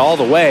saw it all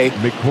the way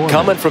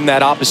coming from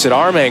that opposite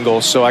arm angle.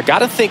 So I got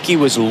to think he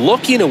was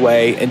looking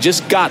away and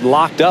just got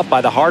locked up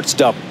by the hard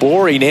stuff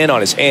boring in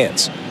on his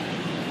hands.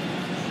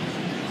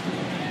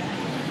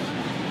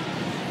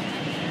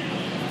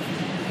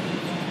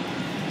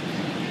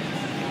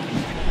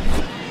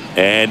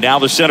 And now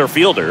the center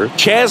fielder,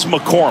 Chas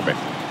McCormick.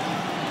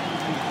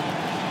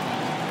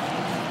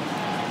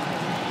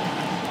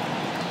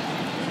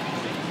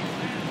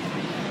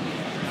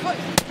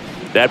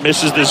 That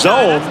misses the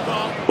zone.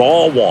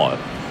 Ball 1.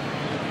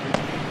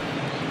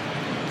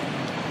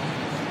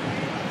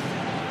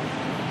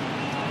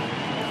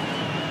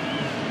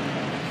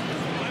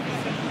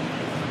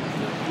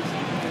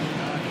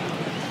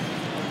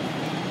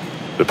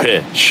 The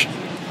pitch.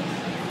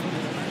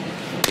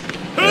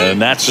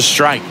 And that's a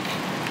strike.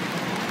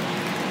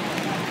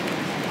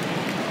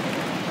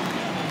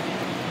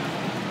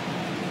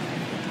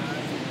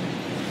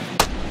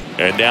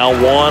 And now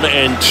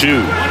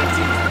 1-2.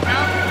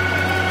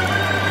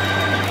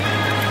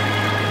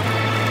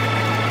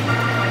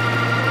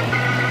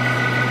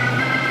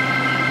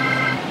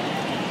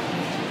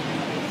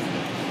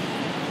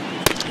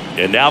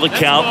 And now the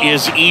count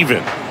is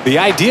even. The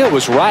idea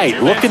was right.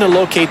 Looking to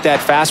locate that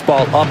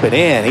fastball up and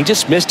in. He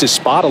just missed his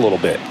spot a little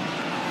bit.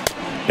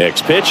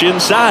 Next pitch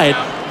inside.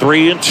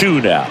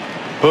 3-2 now.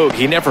 Boog,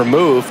 he never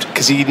moved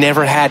because he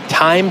never had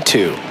time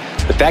to.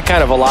 But that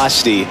kind of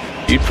velocity,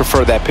 you'd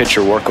prefer that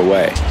pitcher work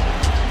away.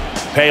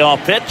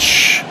 Payoff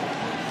pitch.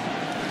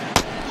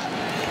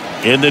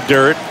 In the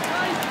dirt.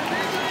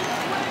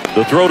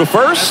 The throw to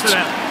first.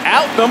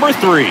 Out number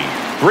 3.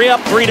 3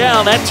 up, 3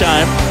 down that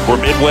time. We're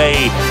midway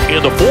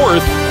in the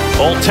 4th.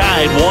 All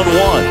tied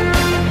 1-1.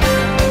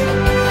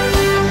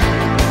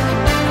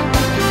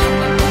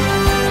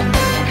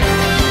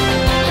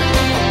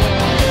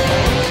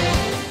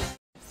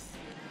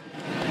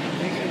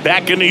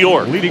 Back in New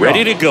York,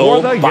 ready to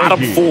go,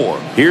 bottom 4.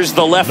 Here's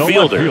the left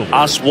fielder,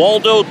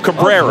 Oswaldo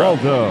Cabrera.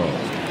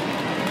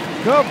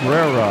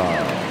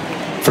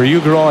 For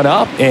you growing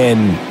up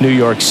in New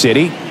York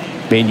City,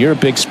 I mean, you're a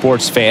big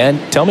sports fan.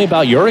 Tell me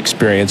about your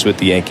experience with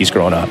the Yankees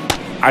growing up.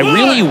 I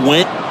really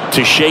went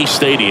to Shea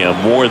Stadium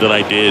more than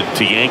I did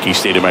to Yankee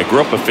Stadium. I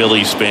grew up a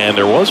Phillies fan.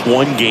 There was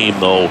one game,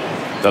 though,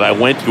 that I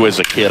went to as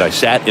a kid. I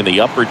sat in the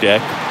upper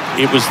deck.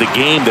 It was the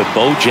game that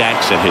Bo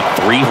Jackson hit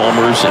 3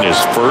 homers in his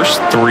first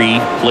 3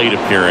 plate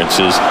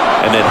appearances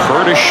and then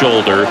hurt his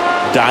shoulder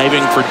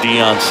diving for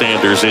Deion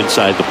Sanders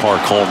inside the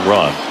park home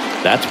run.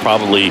 That's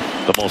probably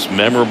the most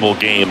memorable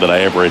game that I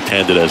ever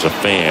attended as a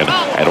fan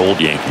at Old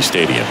Yankee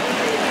Stadium.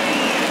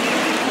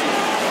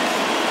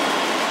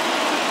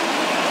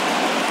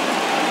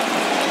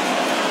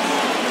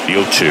 The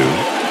 0-2.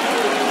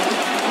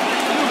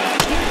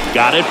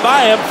 Got it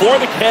by him for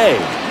the K.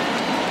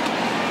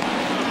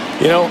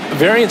 You know,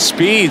 variant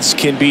speeds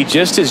can be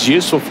just as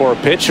useful for a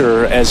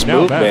pitcher as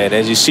movement.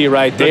 As you see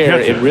right there,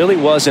 it really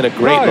wasn't a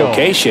great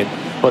location.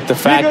 But the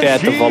fact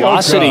that the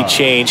velocity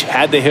change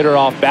had the hitter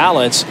off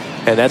balance,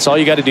 and that's all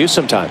you got to do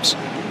sometimes.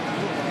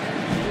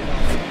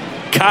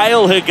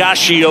 Kyle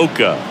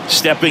Higashioka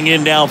stepping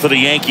in now for the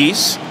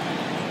Yankees.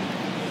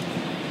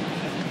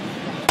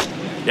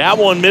 That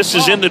one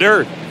misses in the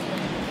dirt.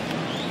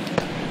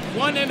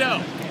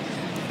 1-0.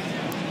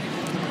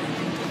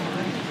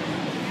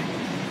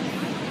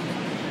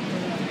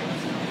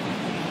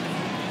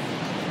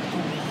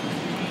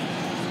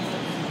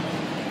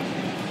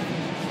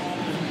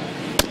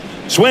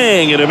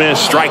 Swing and a miss,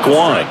 strike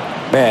 1.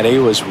 Man, he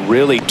was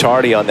really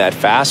tardy on that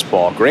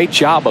fastball. Great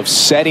job of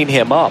setting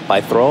him up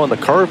by throwing the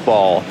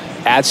curveball.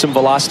 Add some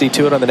velocity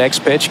to it on the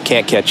next pitch.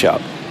 Can't catch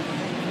up.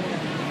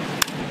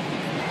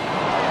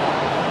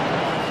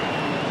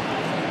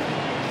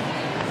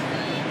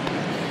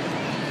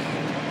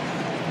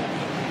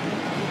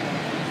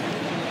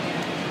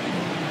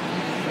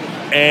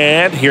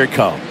 And here it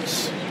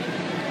comes.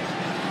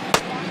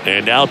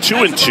 And now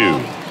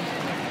 2-2.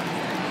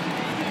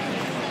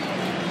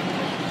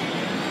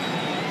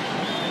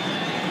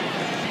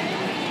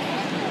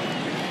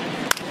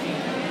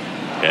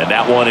 And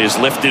that one is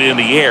lifted in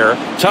the air.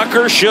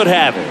 Tucker should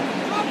have it.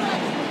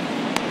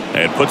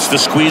 And puts the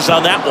squeeze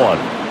on that one.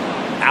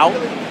 Out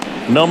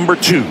number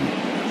 2.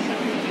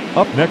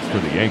 Up next for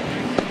the Yankees,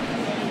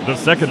 the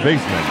second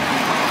baseman,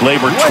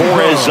 Gleyber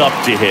Torres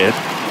up to hit.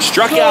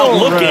 Struck out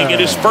looking at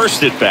his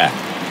first at bat.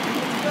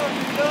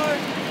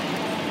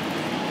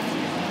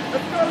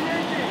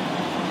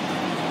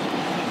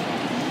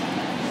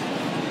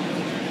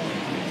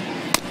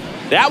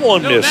 That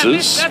one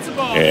misses.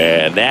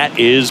 And that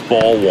is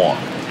ball 1.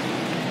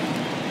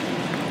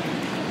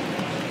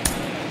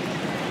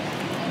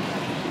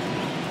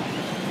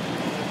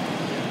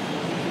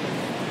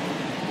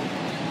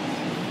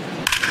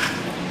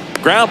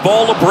 Ground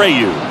ball to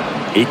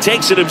Abreu. He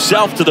takes it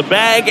himself to the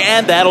bag,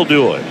 and that'll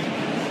do it.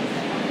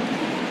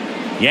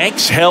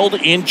 Yanks held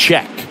in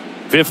check.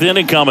 5th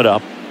inning coming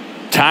up.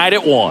 Tied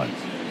at 1.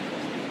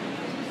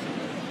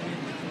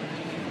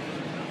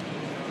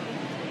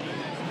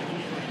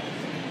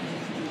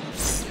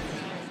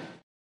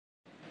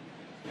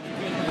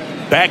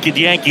 Back at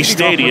Yankee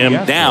Stadium,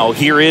 now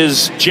here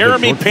is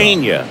Jeremy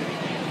Pena.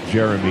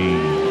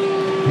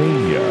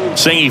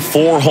 Singing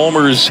 4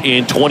 homers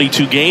in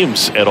 22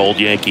 games at Old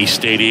Yankee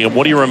Stadium.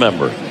 What do you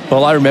remember?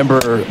 Well, I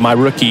remember my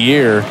rookie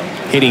year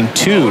hitting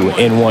 2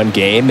 in one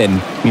game. And,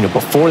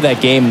 before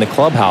that game in the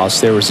clubhouse,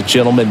 there was a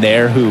gentleman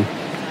there who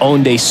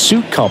owned a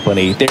suit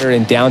company there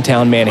in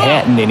downtown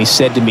Manhattan. And he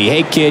said to me,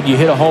 "Hey, kid, you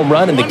hit a home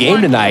run in the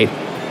game tonight.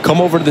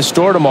 Come over to the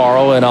store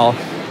tomorrow and I'll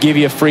give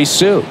you a free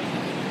suit."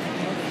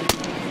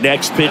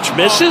 Next pitch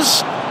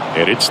misses,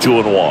 and it's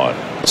 2-1.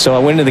 So I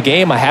went into the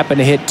game. I happened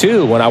to hit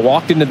 2. When I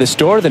walked into the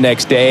store the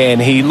next day,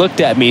 and he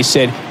looked at me, he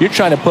said, "You're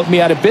trying to put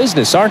me out of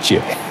business, aren't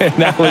you?" And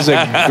that was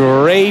a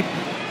great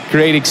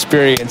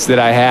experience that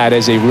I had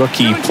as a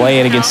rookie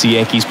playing against the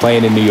Yankees,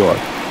 playing in New York.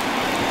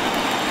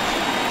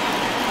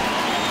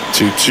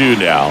 2-2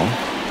 now.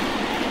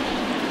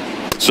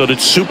 So did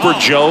Super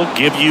Joe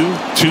give you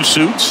 2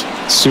 suits?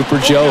 Super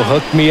Joe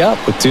hooked me up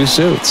with 2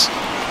 suits.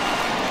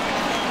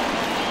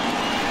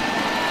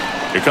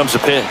 Here comes the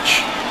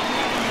pitch.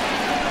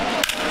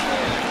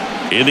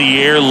 In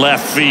the air,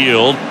 left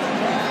field.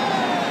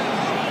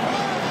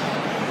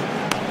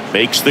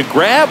 Makes the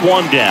grab,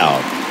 1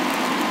 down.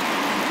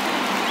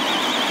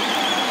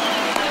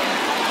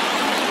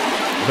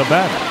 The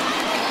batter,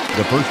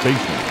 the first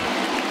baseman,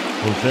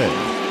 Jose.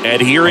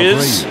 And here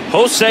is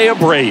Jose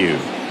Abreu.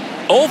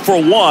 0 for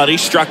 1. He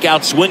struck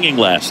out swinging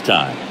last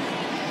time.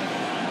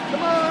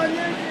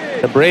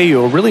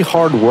 Abreu, a really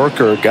hard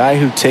worker, a guy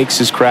who takes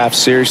his craft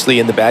seriously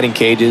in the batting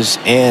cages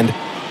and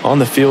on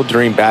the field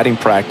during batting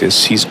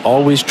practice. He's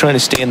always trying to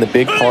stay in the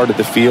big part of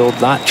the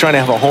field, not trying to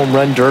have a home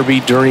run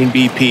derby during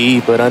BP,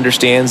 but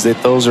understands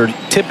that those are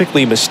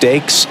typically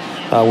mistakes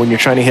when you're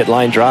trying to hit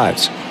line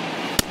drives.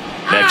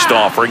 Next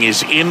offering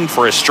is in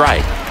for a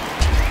strike.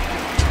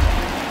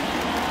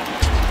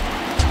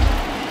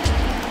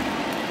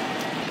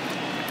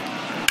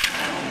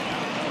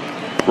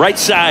 Right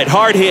side,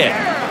 hard hit.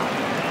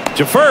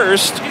 To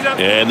first,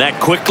 and that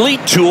quickly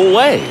 2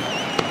 away.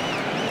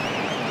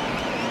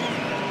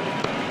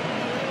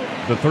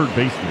 The third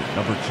baseman,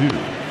 number 2,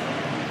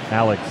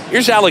 Alex.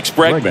 Here's Alex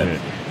Bregman.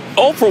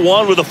 0 for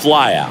 1 with a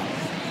flyout.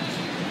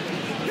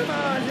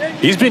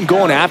 He's been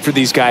going after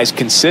these guys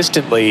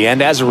consistently,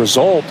 and as a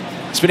result,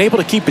 he's been able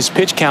to keep his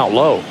pitch count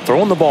low,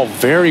 throwing the ball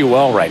very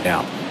well right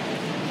now.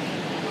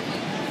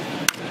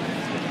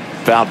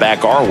 Foul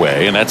back our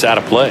way, and that's out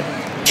of play.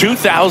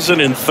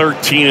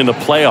 2013 in the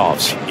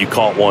playoffs, you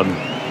caught one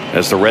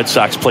as the Red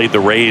Sox played the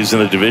Rays in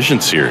the division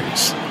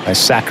series. I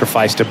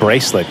sacrificed a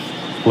bracelet.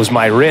 It was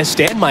my wrist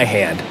and my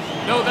hand.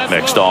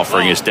 Next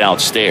offering is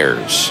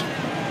downstairs.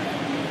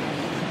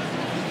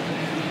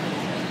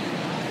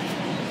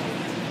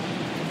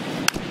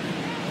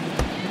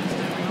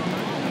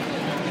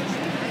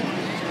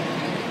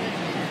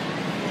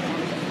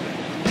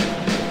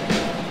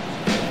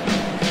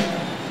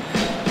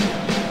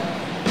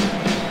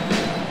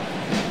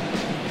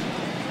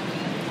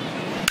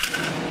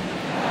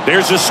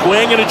 There's a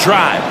swing and a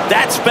drive.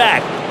 That's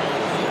back.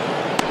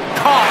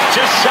 Caught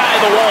just shy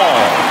of the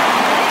wall.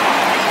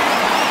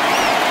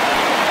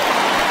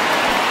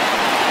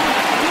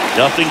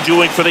 Nothing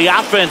doing for the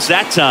offense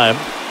that time.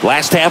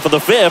 Last half of the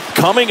 5th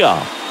coming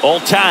up. All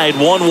tied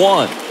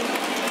 1-1.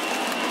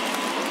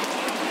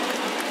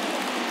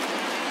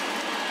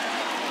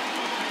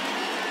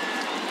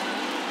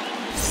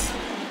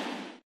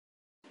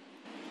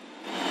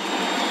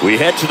 We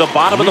head to the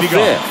bottom of the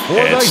 5th.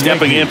 And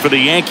stepping in for the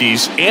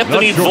Yankees,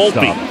 Anthony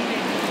Volpe.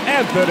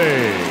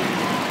 Anthony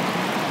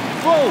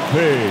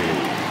Volpe.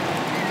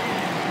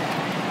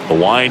 The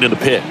wind and the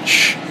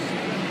pitch.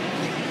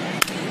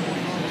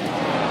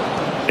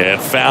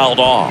 And fouled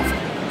off.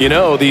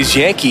 These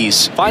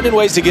Yankees finding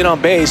ways to get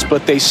on base,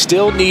 but they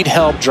still need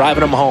help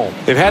driving them home.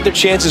 They've had their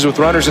chances with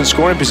runners in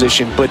scoring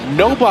position, but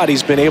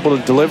nobody's been able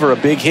to deliver a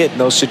big hit in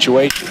those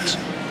situations.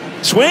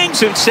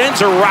 Swings and sends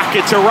a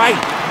rocket to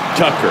right.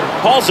 Tucker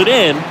hauls it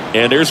in,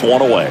 and there's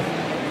 1 away.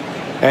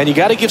 And you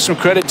got to give some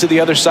credit to the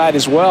other side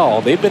as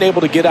well. They've been able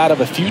to get out of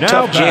a few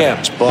tough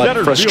jams,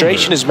 but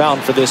frustration is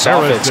mounting for this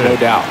offense, no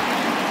doubt.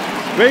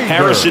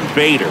 Harrison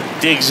Bader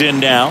digs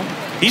in now.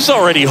 He's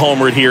already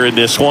homered here in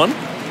this one.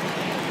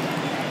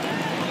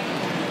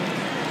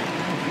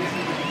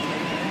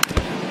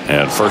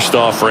 And first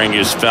offering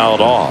is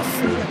fouled off.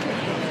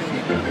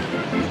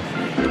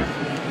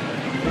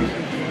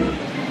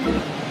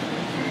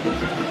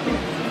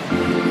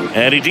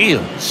 And he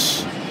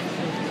deals.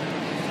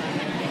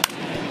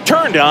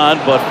 Turned on,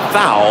 but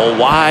foul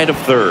wide of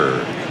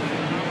third.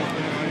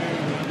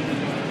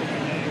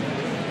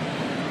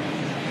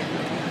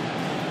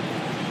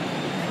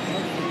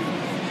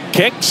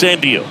 Kicks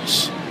and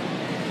deals.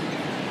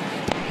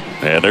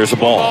 And there's a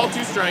ball.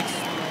 2 strikes.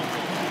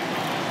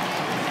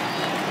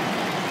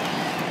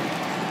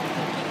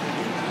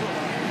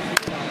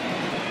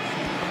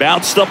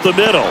 Bounced up the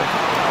middle.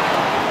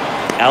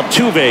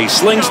 Altuve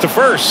slings to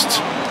first.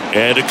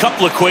 And a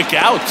couple of quick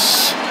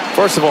outs.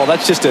 First of all,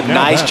 that's just a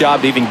nice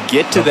job to even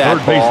get to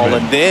that ball.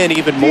 And then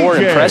even more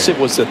impressive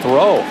was the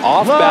throw.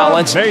 Off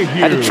balance,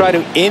 had to try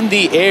to, in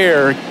the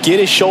air, get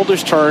his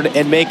shoulders turned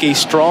and make a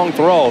strong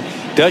throw.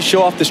 Does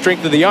show off the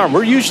strength of the arm.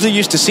 We're usually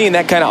used to seeing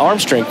that kind of arm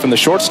strength from the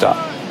shortstop.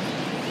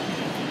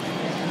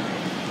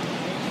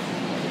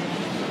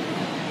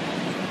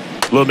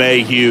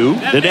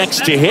 LeMahieu, the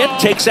next to hit,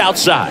 takes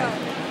outside.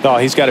 Oh,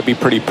 he's got to be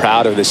pretty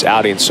proud of this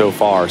outing so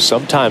far.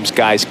 Sometimes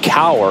guys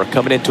cower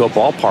coming into a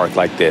ballpark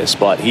like this,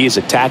 but he's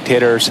attacked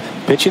hitters.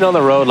 Pitching on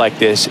the road like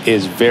this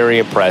is very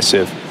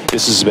impressive.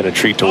 This has been a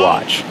treat to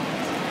watch.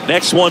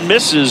 Next one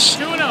misses,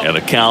 and the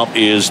count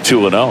is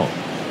 2-0.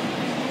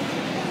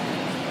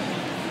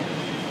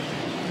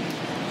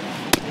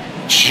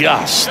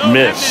 Just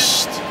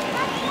missed.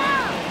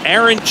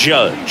 Aaron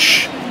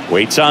Judge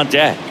waits on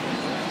deck.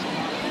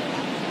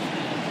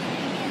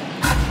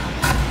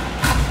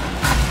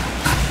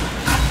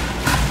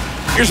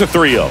 Here's a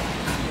 3-0.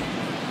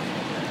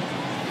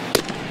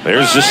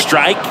 There's the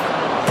strike.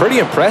 Pretty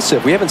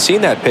impressive. We haven't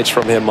seen that pitch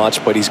from him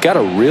much, but he's got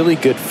a really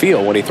good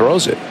feel when he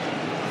throws it.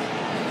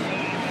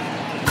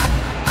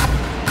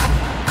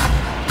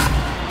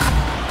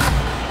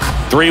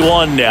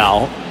 (3-1)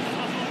 now.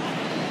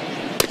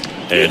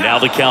 And now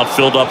the count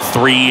filled up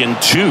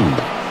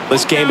 3-2.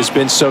 This game has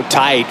been so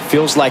tight.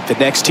 Feels like the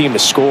next team to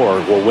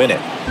score will win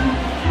it.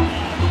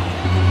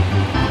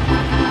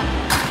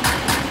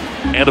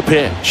 And a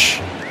pitch.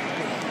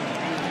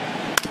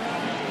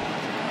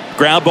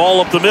 Ground ball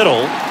up the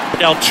middle.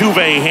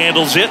 Altuve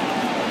handles it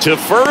to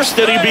first,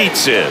 and he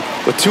beats it.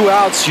 With 2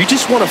 outs, you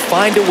just want to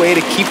find a way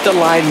to keep the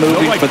line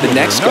moving for the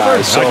next guy.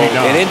 So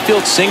an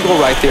infield single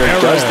right there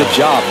does the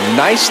job.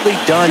 Nicely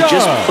done,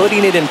 just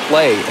putting it in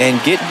play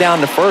and getting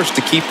down to first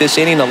to keep this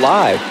inning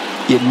alive.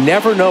 You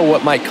never know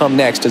what might come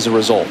next as a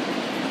result.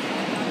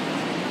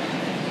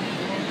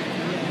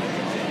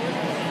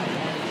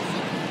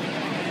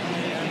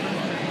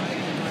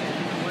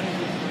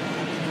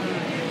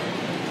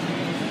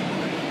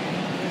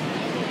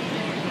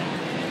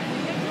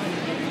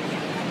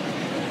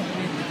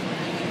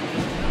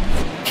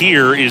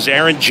 Here is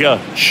Aaron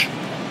Judge.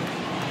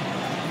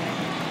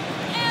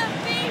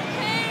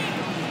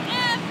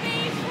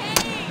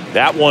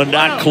 That one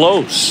not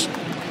close.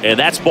 And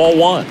that's ball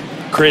one.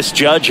 Chris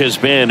Judge has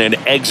been an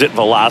exit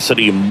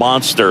velocity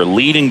monster,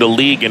 leading the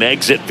league in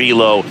exit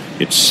velo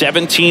in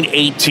 17,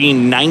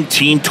 18,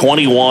 19,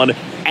 21,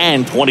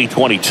 and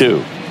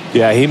 2022.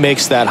 Yeah, he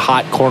makes that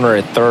hot corner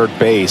at third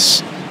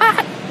base.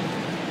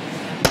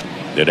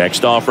 The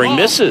next offering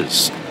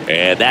misses.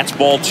 And that's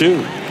ball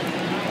two.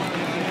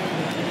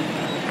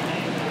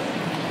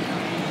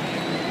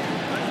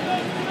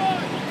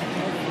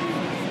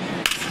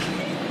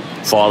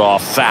 Fought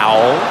off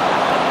foul.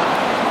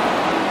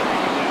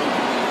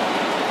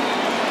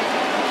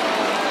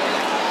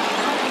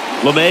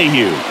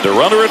 LeMahieu, the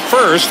runner at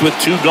first with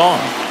 2 gone.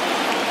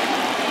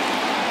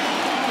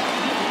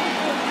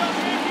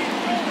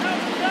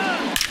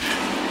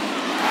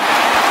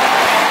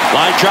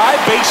 Line drive,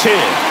 base hit.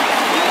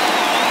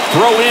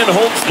 Throw in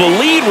holds the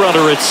lead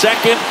runner at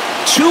second.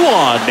 2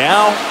 on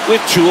now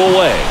with 2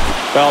 away.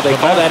 Well, they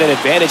call that an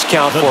advantage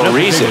count for a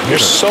reason.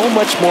 You're so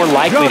much more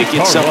likely to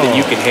get something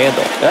you can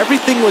handle.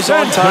 Everything was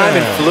on time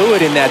and fluid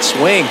in that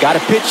swing. Got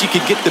a pitch you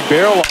could get the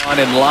barrel on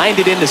and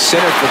lined it into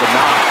center for the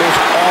knock. Those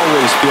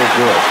always feel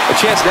good. A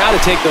chance now to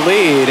take the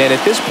lead, and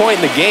at this point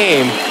in the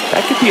game,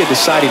 that could be a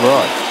deciding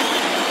run.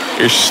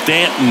 Here's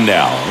Stanton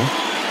now.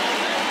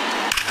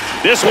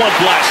 This one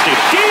blasted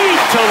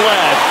deep to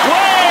left.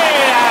 Way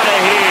out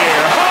of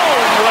here.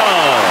 Home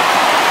run.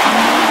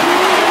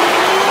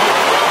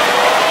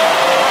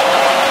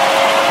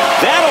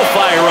 That'll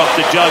fire up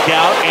the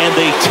dugout, and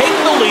they take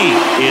the lead.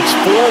 It's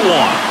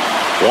 4-1.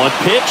 1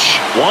 pitch,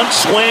 1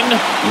 swing,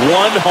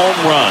 1 home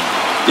run.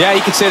 Yeah, you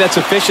could say that's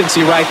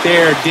efficiency right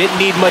there. Didn't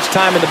need much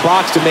time in the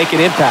box to make an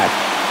impact.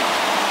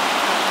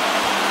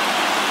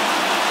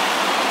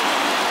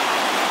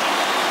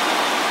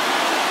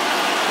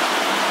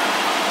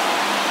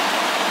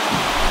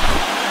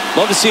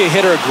 Love to see a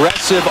hitter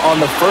aggressive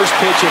on the first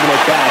pitch of an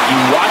at-bat. You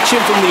watch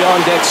him from the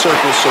on-deck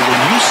circle, so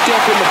when you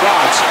step in the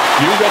box,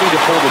 you're ready to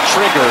pull the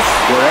trigger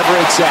wherever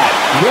it's at.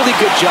 Really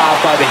good job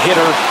by the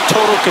hitter.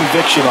 Total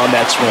conviction on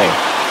that swing.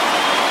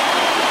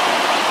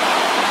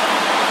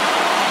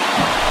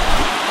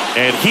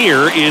 And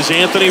here is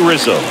Anthony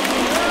Rizzo.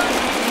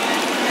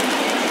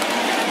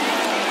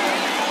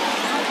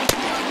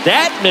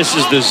 That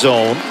misses the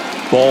zone.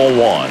 Ball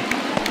 1.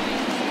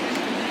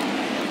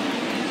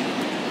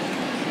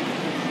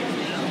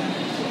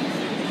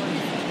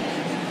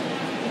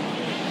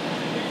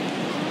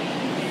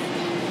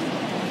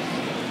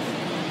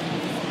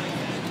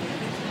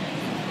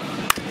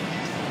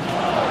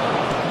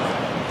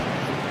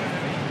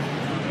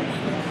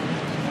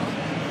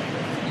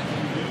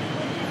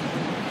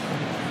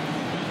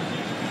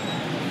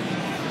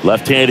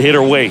 Left-hand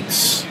hitter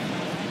waits.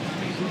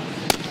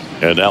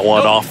 And that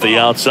one off the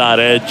outside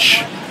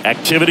edge.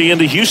 Activity in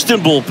the Houston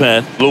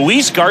bullpen.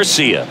 Luis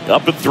Garcia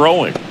up and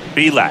throwing.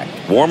 Belak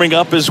warming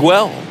up as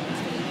well.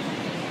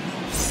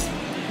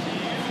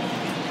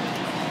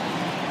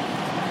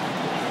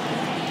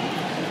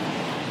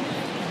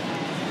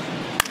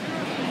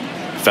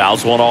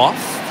 Fouls one off.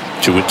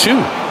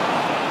 2-2.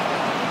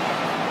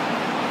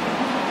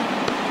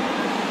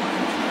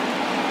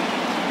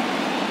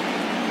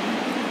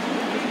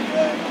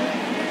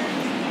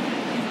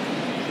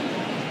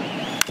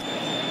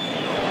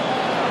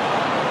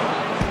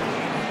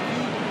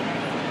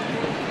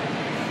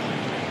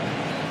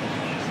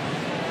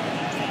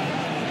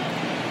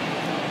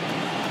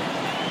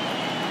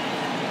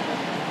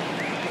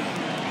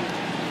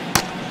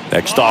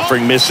 Next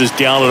offering misses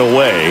down and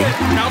away.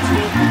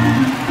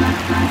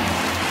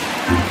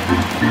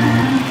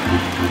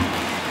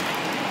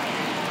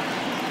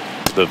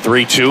 The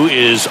 3-2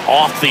 is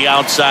off the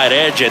outside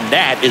edge, and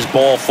that is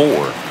ball 4.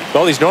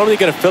 Well, he's normally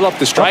going to fill up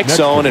the strike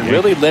zone and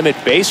really limit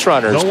base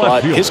runners,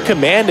 but his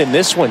command in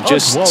this one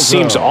just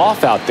seems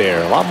off out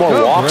there. A lot more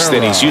walks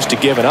than he's used to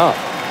giving up.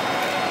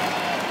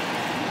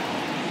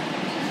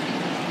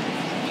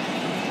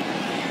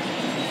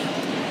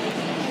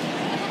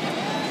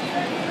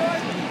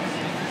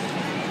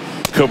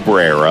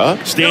 Cabrera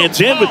stands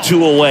in with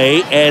 2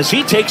 away as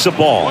he takes a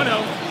ball.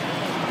 1-0.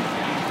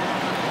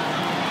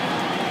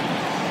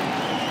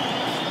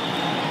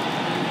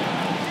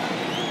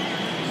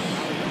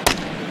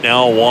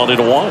 Now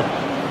 1-1.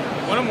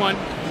 1-1.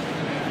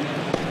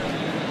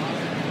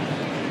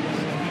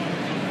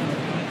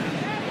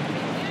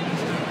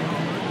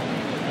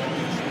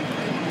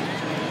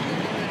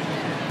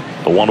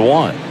 The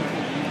 1-1.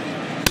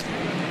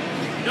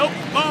 Nope.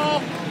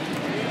 Ball.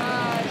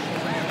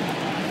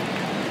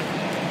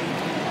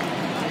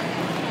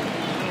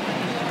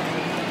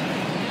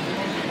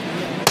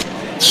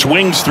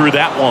 Swings through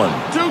that one.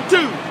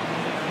 2-2.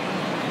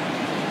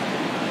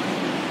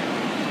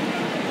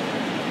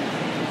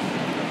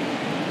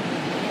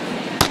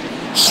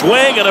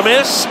 Swing and a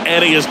miss,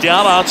 and he is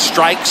down on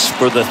strikes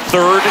for the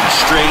 3rd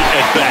straight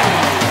at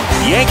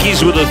bat.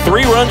 Yankees with a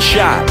 3-run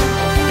shot.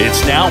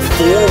 It's now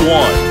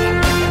 4-1.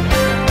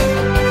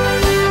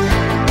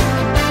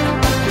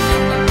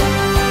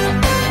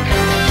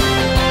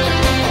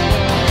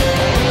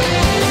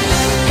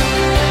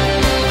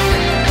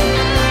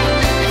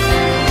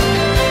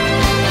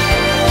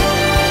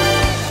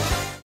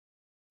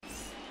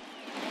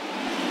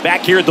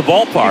 Back here at the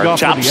ballpark,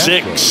 top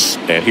 6.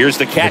 And here's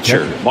the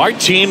catcher,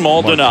 Martin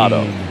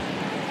Maldonado.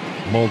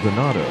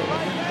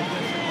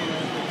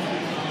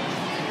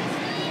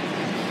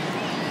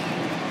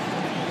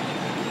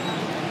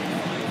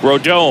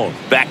 Rodon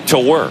back to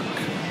work.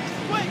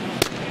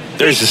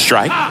 There's a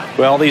strike.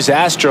 Well, these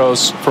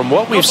Astros, from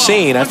what we've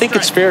seen, I think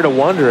it's fair to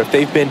wonder if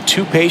they've been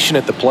too patient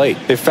at the plate.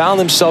 They found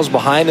themselves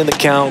behind in the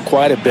count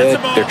quite a bit.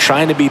 They're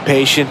trying to be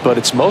patient, but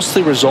it's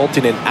mostly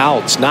resulting in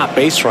outs, not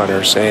base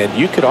runners. And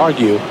you could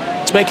argue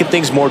it's making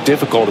things more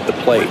difficult at the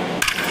plate.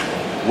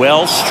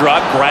 Well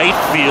struck right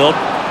field.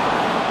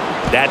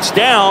 That's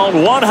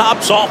down. One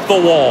hops off the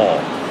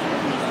wall.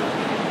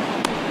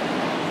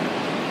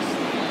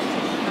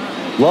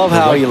 Love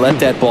how he let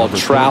that ball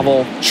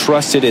travel,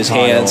 trusted his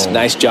hands.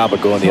 Nice job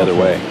of going the other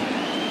way.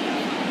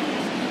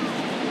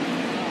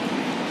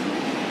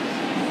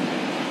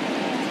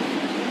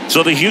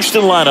 So the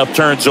Houston lineup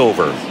turns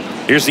over.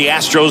 Here's the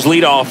Astros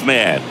leadoff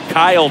man,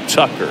 Kyle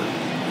Tucker.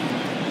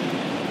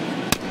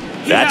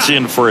 That's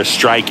in for a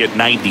strike at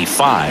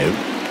 95,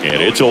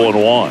 and it's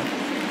 0-1.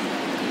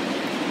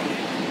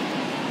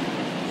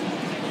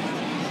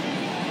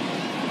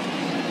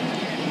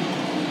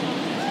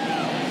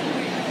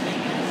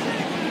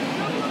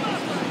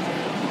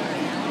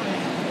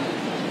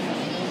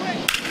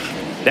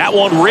 That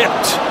one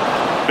ripped.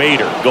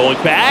 Bader going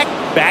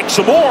back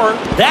some more.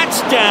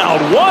 That's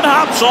down. One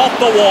hops off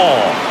the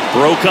wall.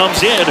 Throw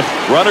comes in.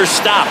 Runner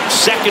stopped.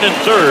 2nd and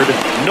 3rd.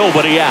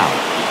 Nobody out.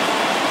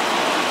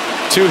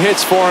 2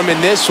 hits for him in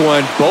this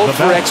one, both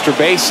for extra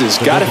bases.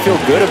 Got to feel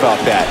good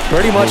about that.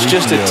 Pretty much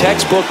just a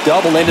textbook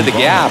double into the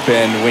gap,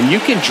 and when you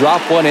can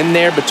drop one in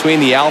there between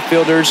the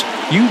outfielders,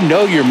 you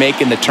know you're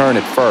making the turn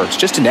at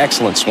first. Just an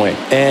excellent swing.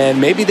 And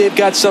maybe they've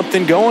got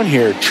something going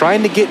here,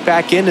 trying to get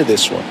back into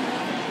this one.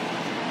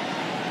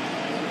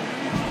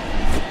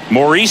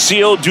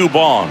 Mauricio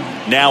Dubon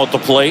now at the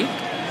plate.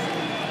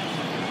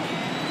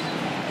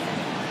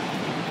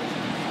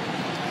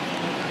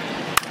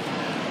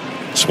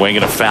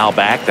 Swinging a foul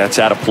back. That's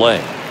out of play.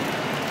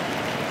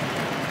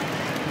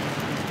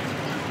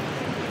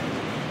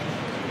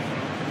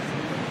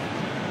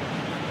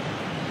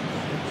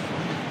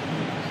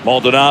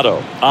 Maldonado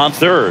on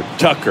 3rd.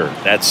 Tucker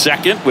at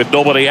 2nd with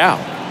nobody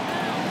out.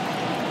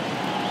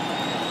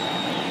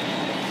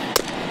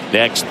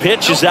 Next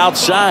pitch is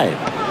outside.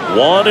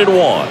 1-1.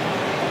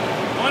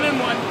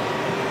 1-1.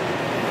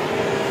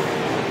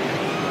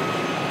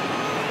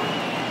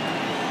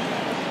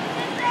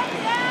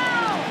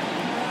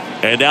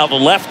 And now the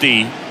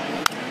lefty.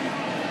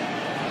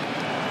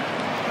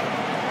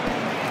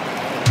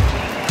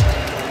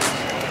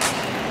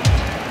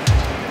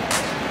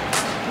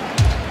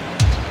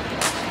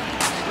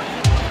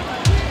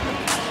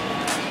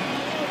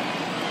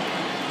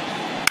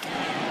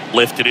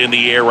 lifted in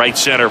the air right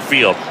center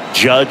field.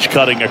 Judge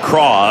cutting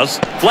across.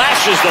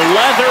 Flashes the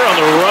leather on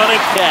the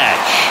running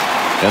catch.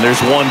 And there's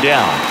one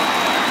down.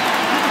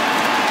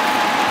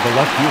 The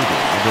left fielder,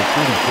 number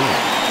 44,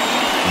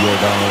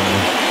 Yordan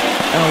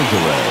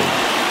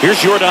Alvarez. Here's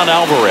Yordan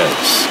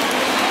Alvarez.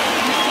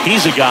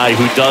 He's a guy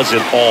who does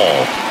it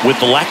all. With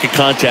the lack of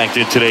contact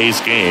in today's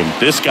game,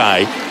 this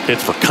guy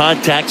hits for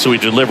contact, so he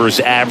delivers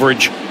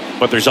average,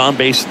 but there's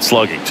on-base and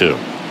slugging, too.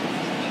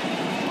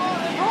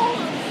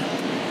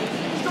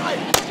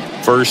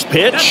 First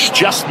pitch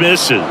just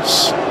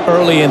misses.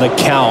 Early in the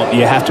count,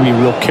 you have to be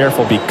real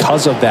careful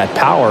because of that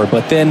power,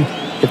 but then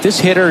if this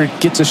hitter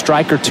gets a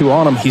strike or two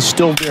on him, he's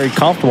still very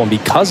comfortable, and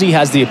because he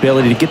has the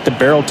ability to get the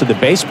barrel to the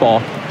baseball,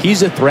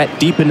 he's a threat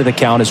deep into the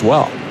count as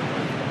well.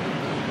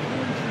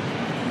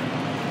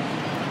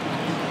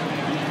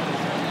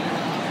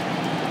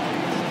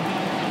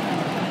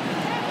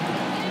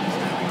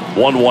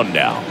 One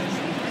now.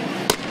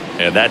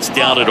 And that's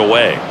down and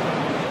away.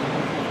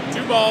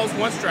 2 balls,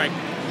 1 strike.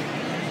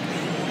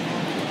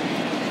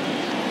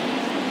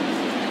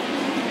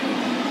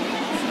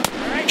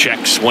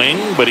 Check swing,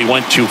 but he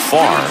went too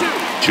far.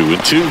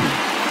 2-2.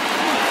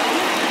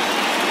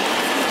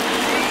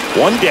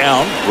 1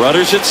 down.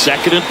 Runners at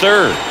second and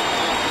third.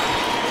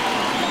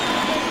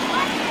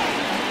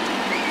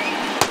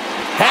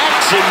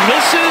 Hacks and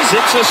misses.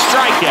 It's a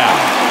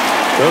strikeout.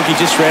 He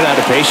just ran out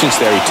of patience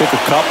there. He took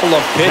a couple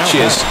of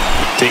pitches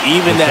to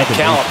even that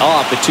count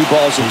up at 2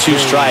 balls and 2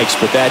 strikes,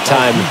 but that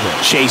time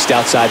chased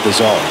outside the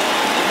zone.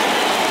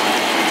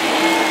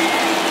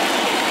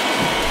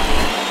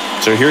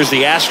 So here's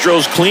the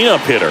Astros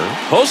cleanup hitter,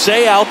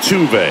 Jose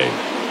Altuve.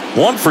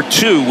 1 for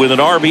 2 with an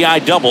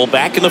RBI double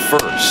back in the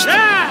first.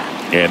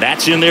 And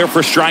that's in there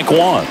for strike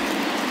 1.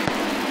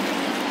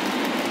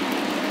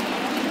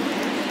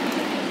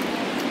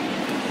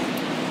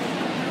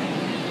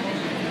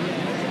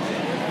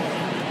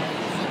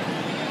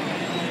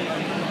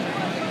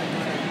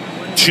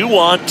 Two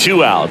on,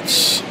 2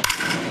 outs.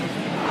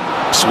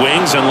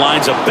 Swings and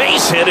lines a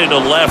base hit into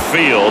left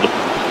field.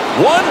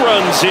 1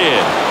 runs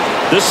in.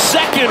 The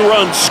second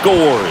run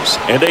scores,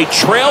 and they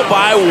trail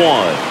by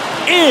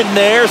 1. In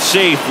there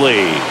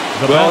safely.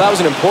 Well, that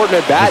was an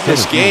important at-bat in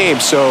this game,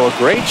 so a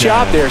great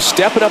job there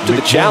stepping up to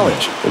the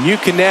challenge. When you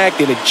connect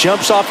and it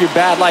jumps off your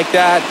bat like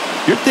that,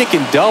 you're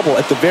thinking double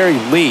at the very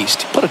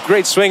least. Put a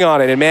great swing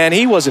on it, and man,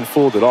 he wasn't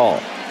fooled at all.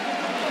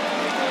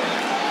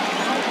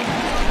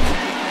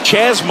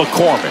 Chas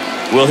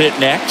McCormick will hit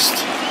next.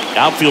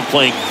 Outfield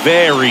playing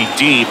very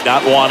deep,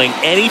 not wanting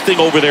anything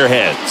over their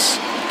heads.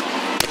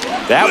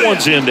 That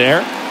one's in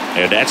there,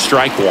 and that's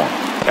strike 1.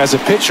 As a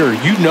pitcher,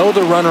 you know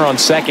the runner on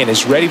second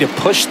is ready to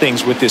push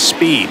things with his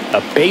speed.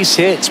 A base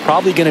hit is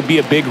probably going to be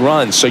a big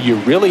run, so you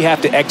really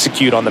have to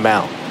execute on the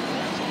mound.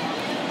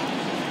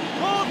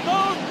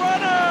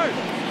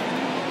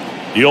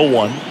 The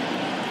 0-1.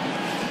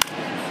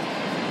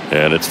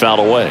 And it's fouled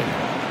away.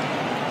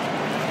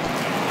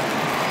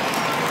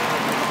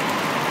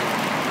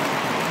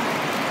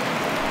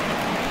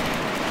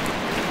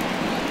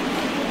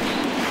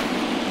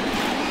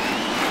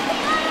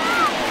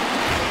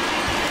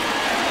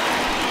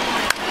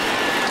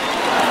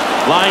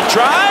 Line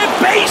drive,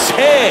 base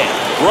hit.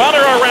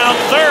 Runner around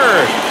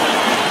third.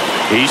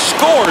 He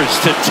scores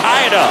to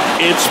tie it up.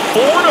 It's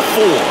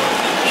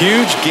 4-4.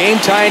 Huge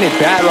game-tying at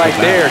bat right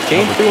there.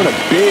 Came through in a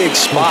big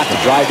spot to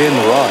drive in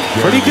the run.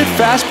 Pretty good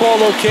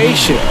fastball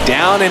location.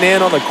 Down and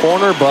in on the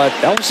corner, but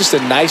that was just a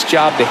nice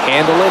job to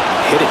handle it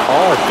and hit it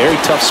hard. Very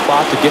tough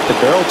spot to get the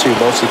barrel to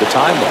most of the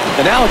time,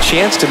 though. And now a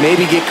chance to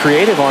maybe get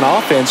creative on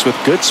offense with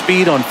good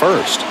speed on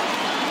first.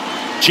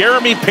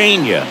 Jeremy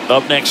Pena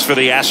up next for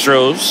the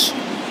Astros.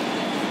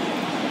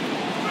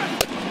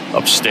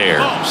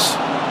 Upstairs.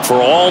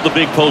 For all the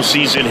big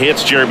postseason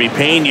hits Jeremy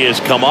Pena has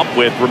come up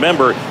with,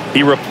 remember,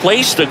 he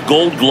replaced the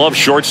Gold Glove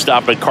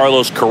shortstop at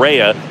Carlos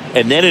Correa,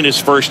 and then in his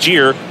first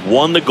year,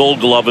 won the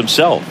Gold Glove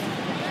himself.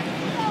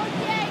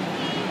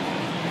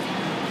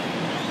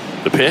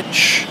 The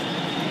pitch.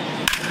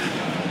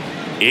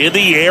 In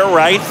the air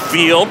right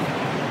field,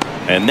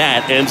 and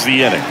that ends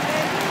the inning.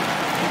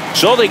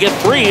 So they get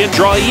 3 and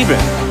draw even.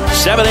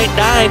 7, 8,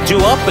 9, 2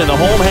 up in the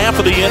home half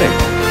of the inning.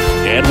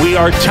 And we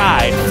are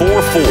tied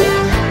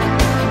 4-4.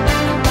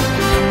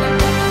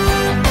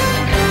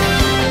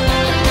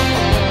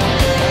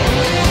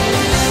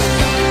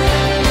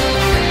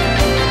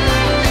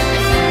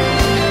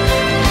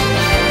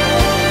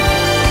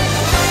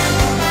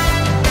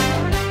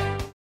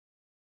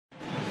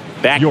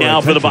 Back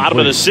now for the bottom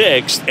of the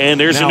 6th, and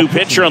there's a new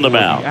pitcher on the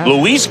mound,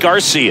 Luis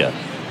Garcia.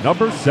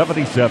 Number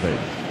 77,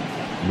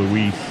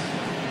 Luis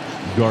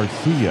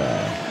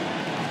Garcia.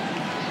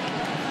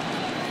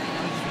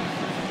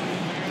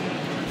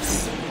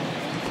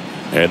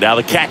 And now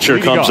the catcher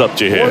comes up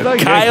to him,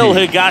 Kyle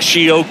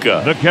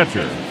Higashioka. The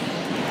catcher,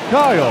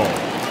 Kyle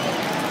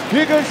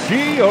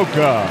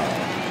Higashioka.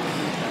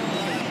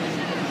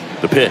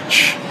 The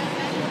pitch.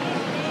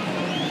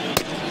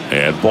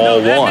 And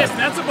ball 1.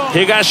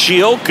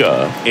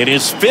 Higashioka in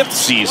his 5th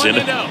season,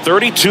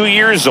 32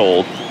 years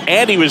old,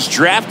 and he was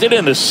drafted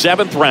in the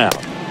 7th round.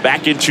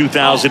 back in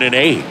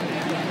 2008.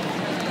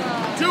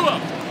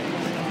 2-up.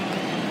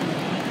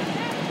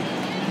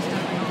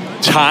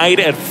 Tied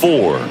at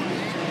 4.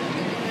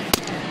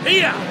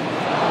 Yeah.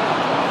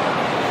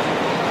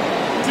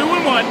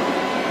 2-1.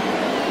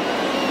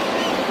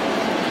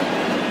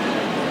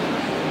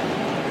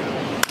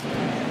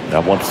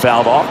 That one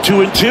fouled off.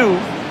 2-2.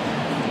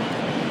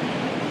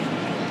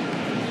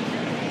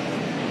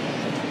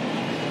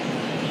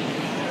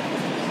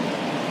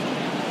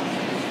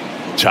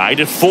 Tied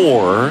at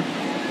 4.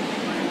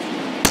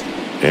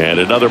 And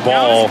another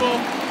ball.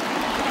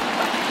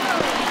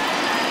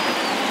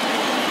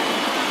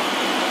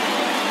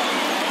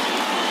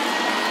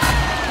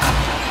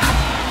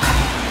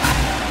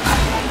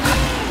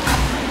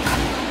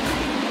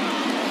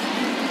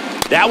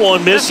 That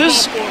one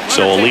misses,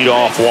 so a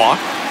leadoff walk.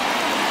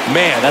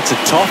 Man, that's a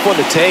tough one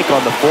to take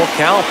on the full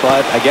count,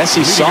 but I guess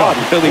he saw it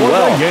really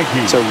well.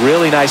 It's a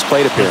really nice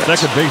plate appearance.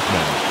 Second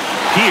baseman.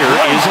 Here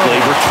is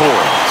Gleyber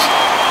Torres.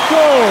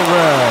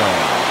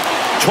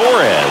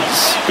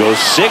 Torres goes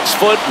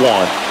 6'1",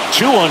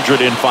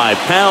 205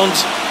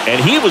 pounds, and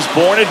he was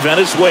born in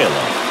Venezuela.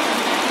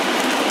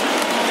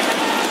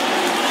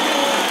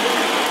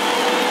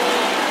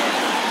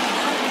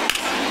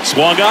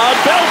 Swung on,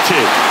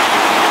 belted.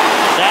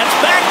 That's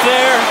back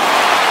there.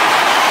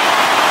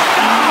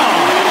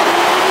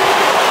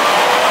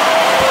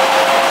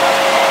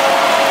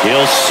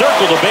 He'll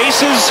circle the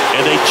bases,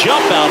 and they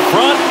jump out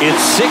front.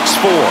 It's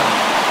 6-4.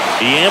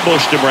 He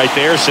ambushed him right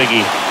there,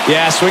 Siggy.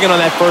 Yeah, swinging on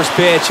that first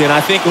pitch, and I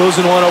think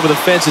losing one over the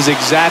fence is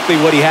exactly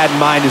what he had in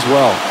mind as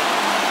well.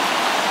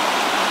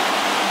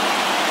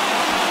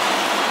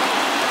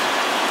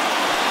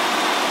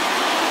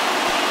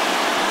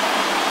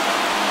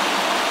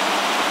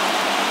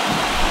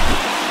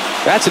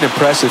 That's an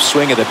impressive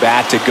swing of the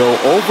bat to go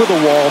over the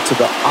wall to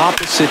the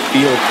opposite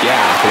field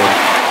gap. And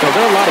there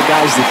are a lot of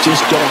guys that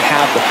just don't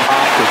have the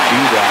pop to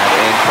do that,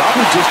 and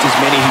probably just as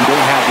many who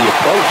don't have the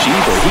approach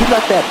either. He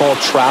let that ball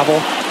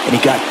travel, and he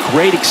got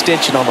great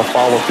extension on the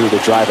follow-through to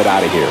drive it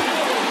out of here.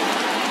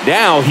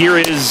 Now here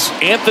is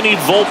Anthony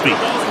Volpe.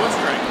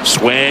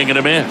 Swing and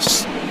a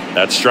miss.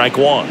 That's strike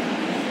one.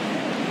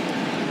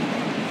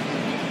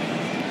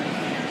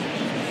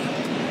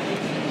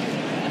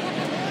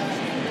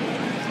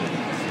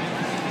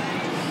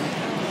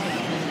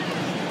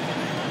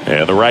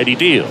 And the righty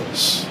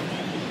deals.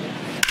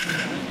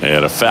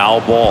 And a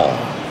foul ball.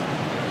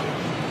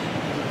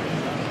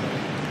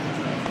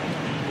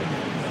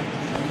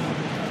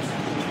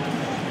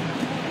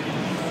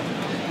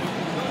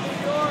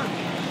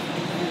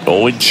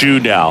 Oh,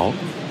 0-2 now.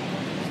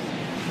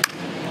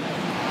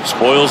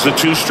 Spoils the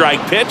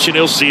 2-strike pitch, and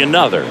he'll see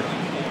another.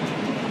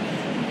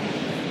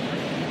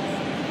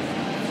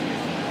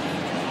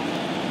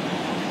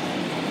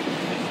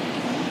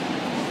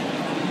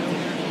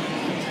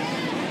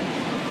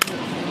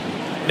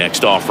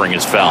 Next offering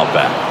is fouled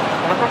back.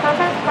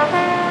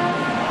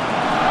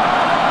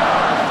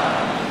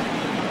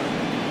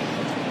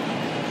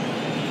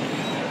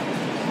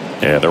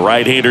 And the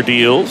right-hander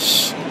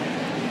deals.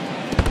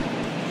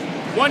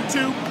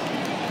 1-2.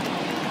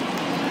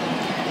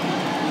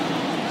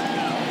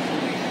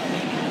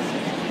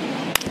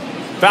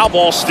 Foul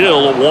ball,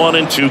 still a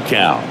 1-2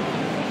 count.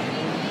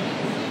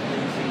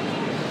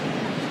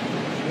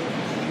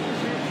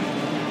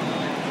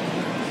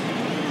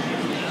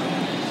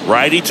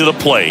 Righty to the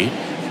plate.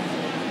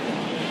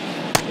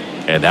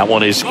 And that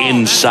one is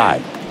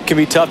inside. Can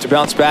be tough to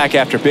bounce back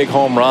after a big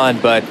home run,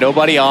 but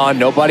nobody on,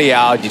 nobody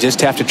out. You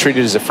just have to treat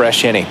it as a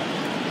fresh inning.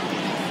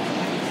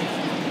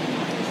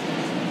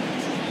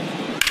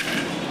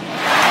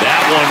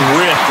 That one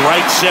ripped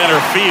right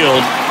center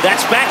field.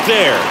 That's back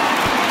there.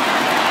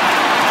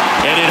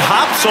 And it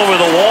hops over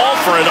the wall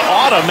for an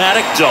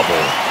automatic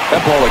double.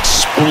 That ball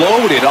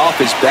exploded off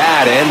his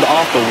bat and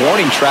off the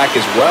warning track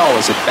as well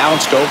as it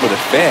bounced over the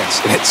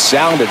fence. And it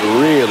sounded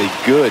really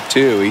good,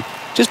 too. He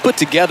just put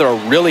together a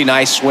really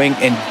nice swing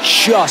and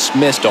just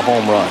missed a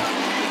home run.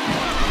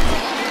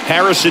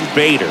 Harrison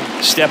Bader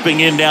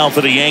stepping in now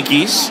for the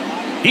Yankees.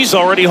 He's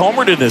already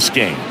homered in this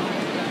game.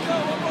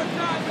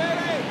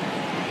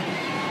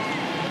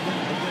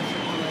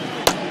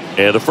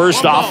 And the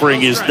first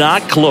offering is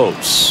not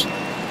close.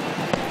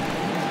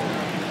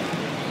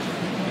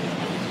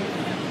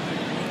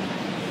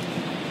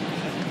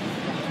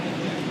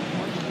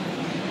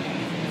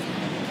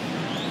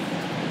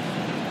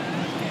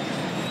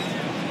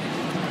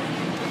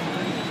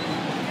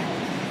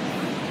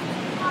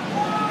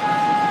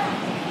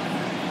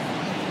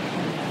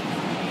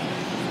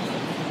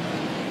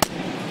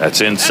 That's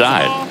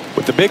inside.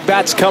 With the big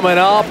bats coming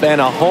up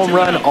and a home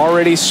run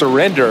already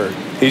surrendered,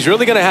 he's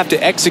really going to have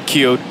to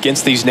execute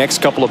against these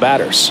next couple of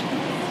batters.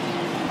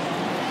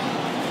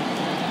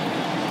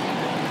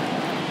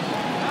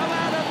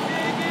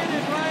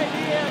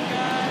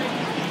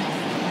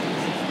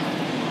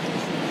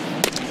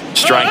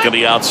 Strike on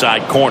the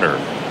outside corner.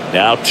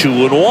 Now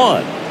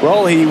 2-1.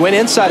 Well, he went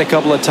inside a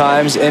couple of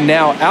times and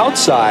now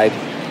outside.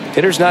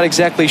 Hitter's not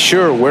exactly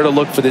sure where to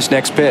look for this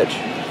next pitch.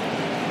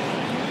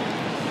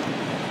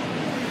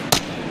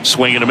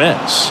 Swing and a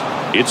miss.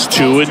 It's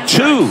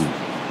 2-2.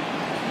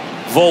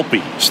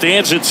 Volpe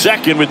stands at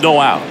second with no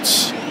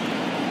outs.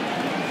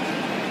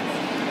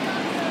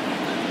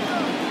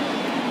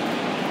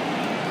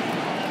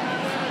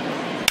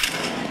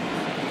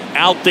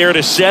 Out there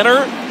to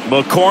center.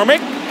 McCormick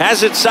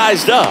has it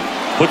sized up.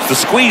 Puts the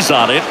squeeze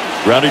on it.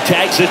 Runner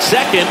tags at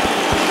second.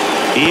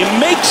 He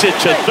makes it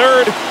to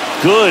third.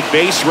 Good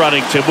base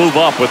running to move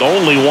up with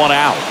only one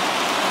out.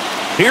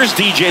 Here's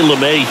DJ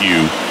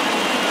LeMahieu.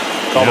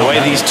 Well, the way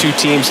these two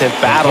teams have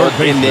battled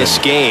in this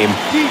game,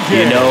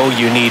 you know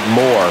you need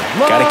more.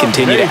 Got to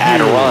continue to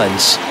add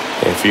runs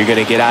if you're going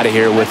to get out of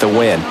here with a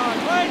win.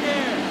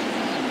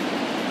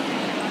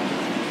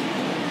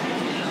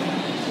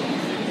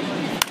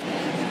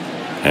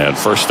 And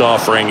first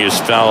offering is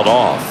fouled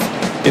off.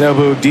 You know,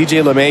 Boog,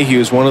 DJ LeMahieu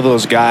is one of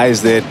those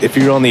guys that if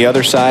you're on the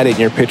other side and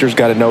your pitcher's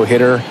got a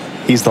no-hitter,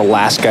 he's the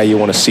last guy you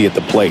want to see at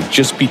the plate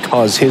just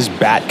because his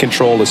bat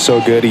control is so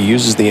good. He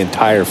uses the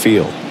entire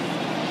field.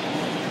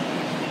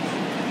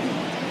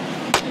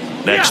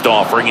 Next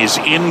offering is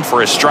in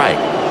for a strike.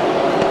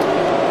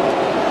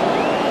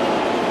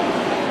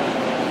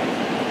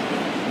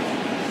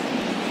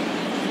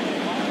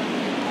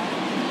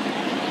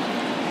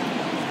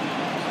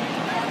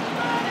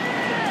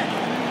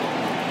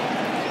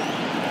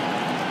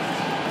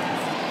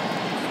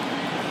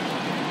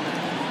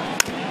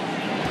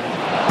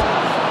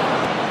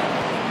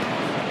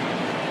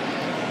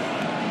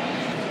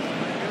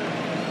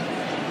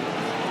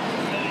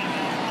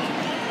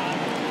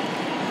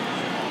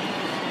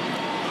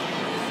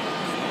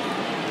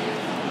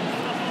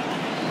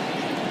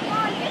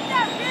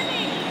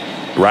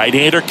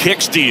 Right-hander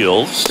kick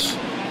steals.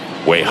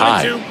 Way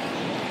high.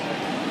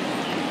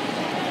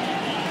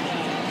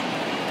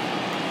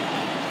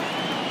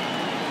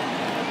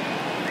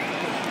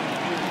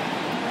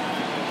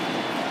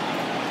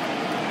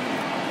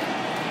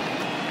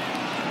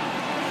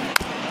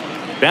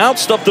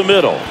 Bounced up the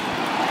middle. Over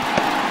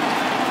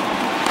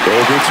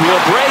to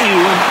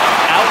Abreu.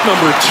 Out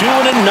number 2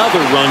 and another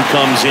run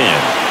comes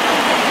in.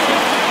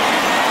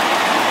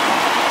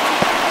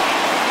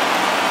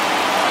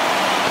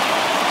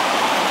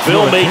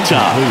 Phil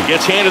Maton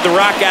gets handed the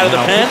rock out of the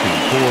pen.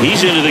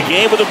 He's into the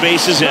game with the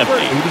bases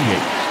empty.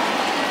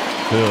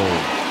 Phil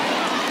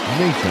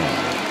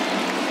Maton.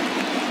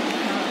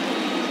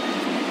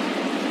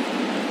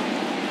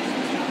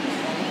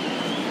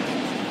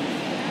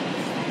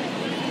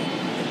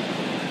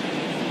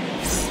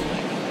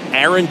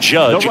 Aaron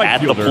Judge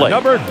at the plate.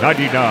 Number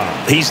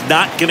 99. He's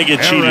not going to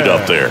get cheated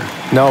up there.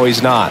 No,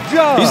 he's not.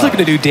 He's looking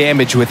to do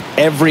damage with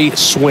every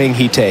swing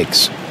he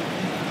takes.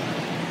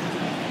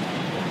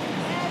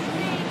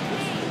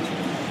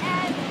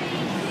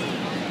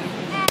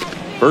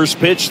 First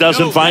pitch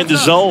doesn't find the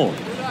zone.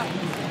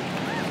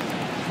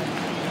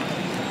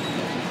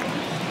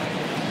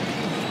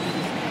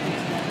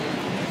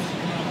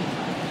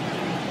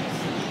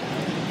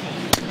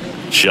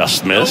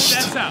 Just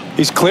missed.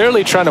 He's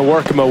clearly trying to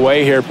work him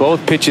away here.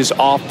 Both pitches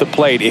off the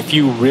plate. If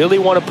you really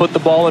want to put the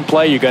ball in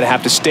play, you're going to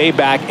have to stay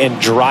back and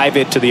drive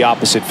it to the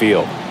opposite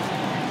field.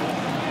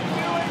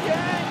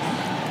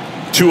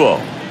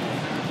 2-0.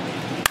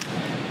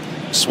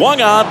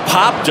 Swung on,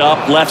 popped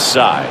up left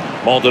side.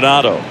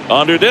 Maldonado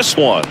under this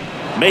one.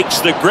 Makes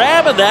the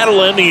grab, and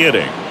that'll end the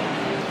inning.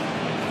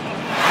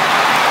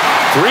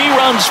 3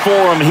 runs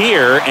for him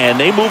here, and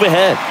they move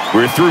ahead.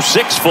 We're through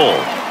 6 full.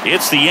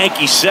 It's the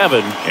Yankees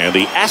 7 and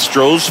the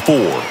Astros 4.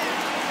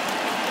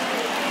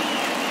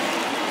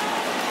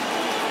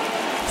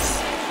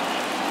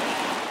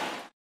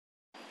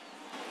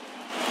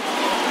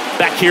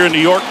 Back here in New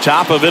York,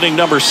 top of inning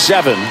number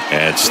 7.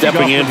 And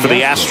stepping in for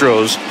the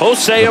Astros,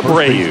 Jose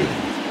Abreu.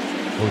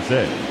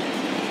 Jose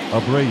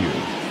Abreu.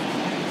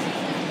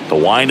 The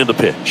wind of the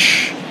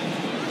pitch.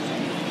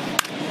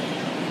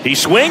 He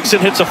swings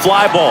and hits a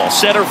fly ball,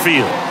 center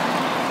field.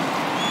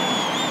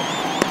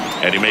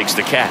 And he makes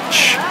the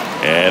catch.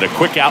 And a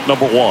quick out,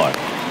 number 1.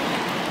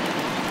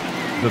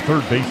 The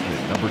third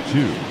baseman, number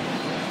 2,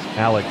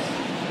 Alex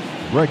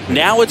Bregman.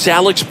 Now it's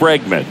Alex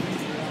Bregman.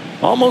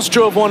 Almost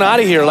drove one out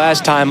of here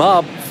last time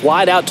up.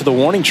 Flied out to the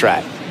warning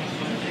track.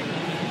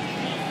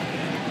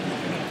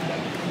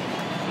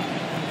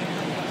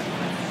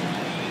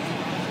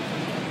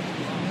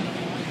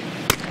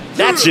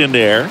 That's in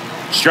there.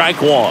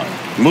 Strike 1.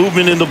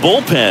 Movement in the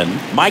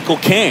bullpen. Michael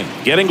King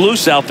getting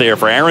loose out there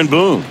for Aaron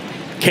Boone.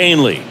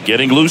 Canely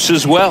getting loose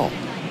as well.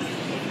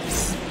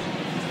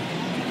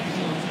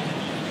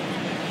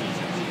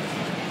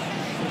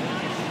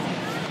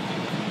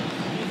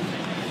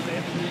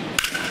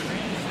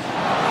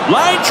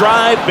 Line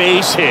drive,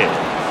 base hit.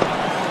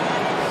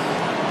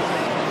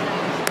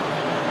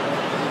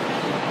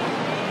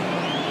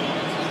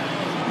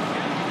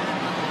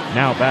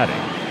 Now batting.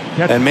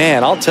 And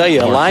man, I'll tell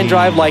you, a line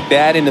drive like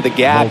that into the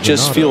gap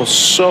just feels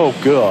so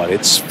good.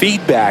 It's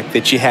feedback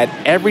that you had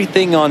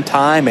everything on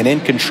time and in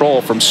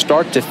control from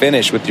start to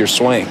finish with your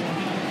swing.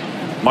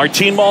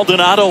 Martin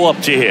Maldonado up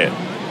to hit.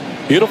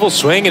 Beautiful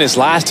swing in his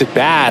last at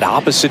bat,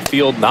 opposite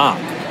field knock.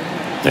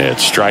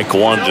 It's strike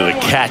 1 to the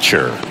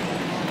catcher.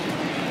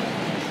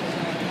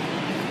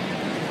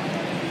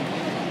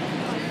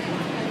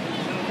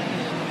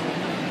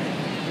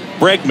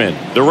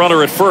 Bregman, the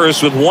runner at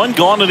first, with one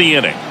gone in the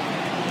inning.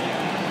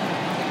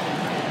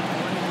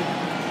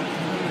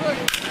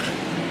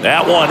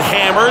 That one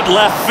hammered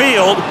left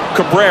field.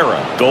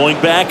 Cabrera going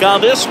back on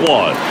this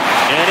one.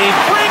 And he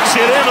brings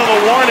it into the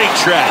warning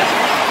track.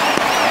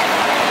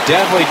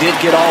 Definitely did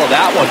get all of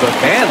that one, but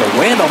man, the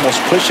wind almost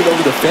pushed it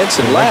over the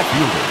fence and left.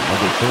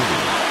 Number 30,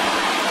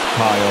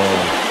 Kyle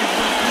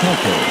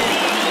Tucker.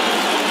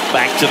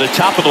 Back to the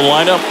top of the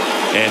lineup.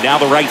 And now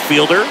the right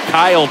fielder,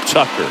 Kyle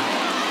Tucker.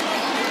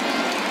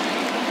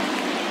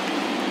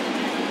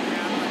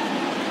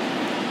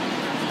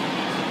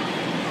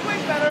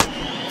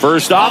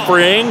 First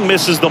offering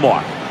misses the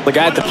mark. The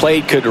guy at the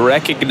plate could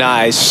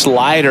recognize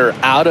slider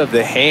out of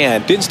the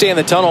hand. Didn't stay in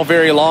the tunnel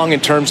very long in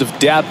terms of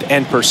depth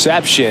and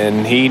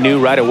perception. He knew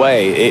right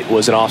away it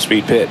was an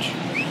off-speed pitch.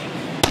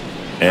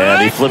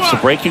 And he flips a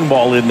breaking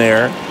ball in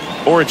there,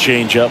 or a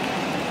changeup.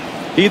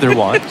 Either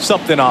one.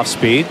 Something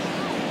off-speed.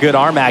 Good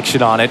arm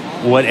action on it,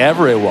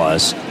 whatever it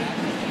was.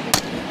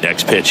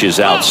 Next pitch is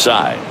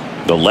outside.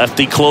 The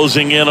lefty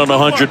closing in on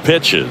 100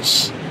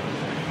 pitches.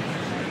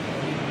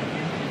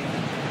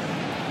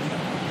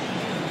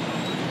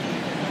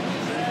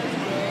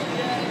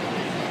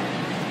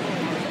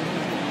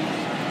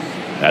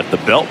 At the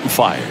belt and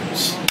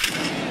fires.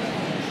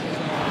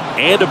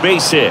 And a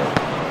base hit.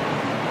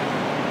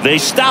 They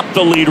stop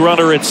the lead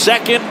runner at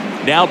second.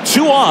 Now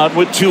 2 on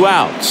with 2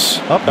 outs.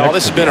 Oh,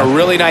 this has been a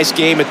really nice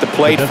game at the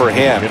plate for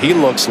him. He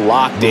looks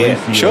locked in.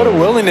 Showed a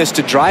willingness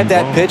to drive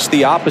that pitch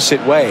the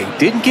opposite way.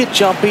 Didn't get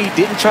jumpy,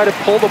 didn't try to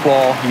pull the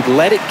ball. He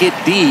let it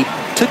get deep,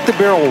 took the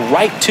barrel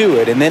right to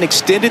it, and then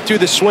extended through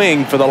the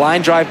swing for the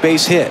line drive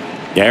base hit.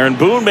 Aaron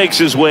Boone makes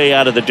his way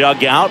out of the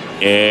dugout,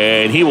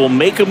 and he will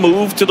make a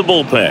move to the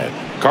bullpen.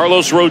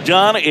 Carlos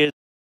Rodon is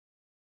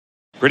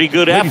pretty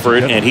good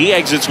effort, and he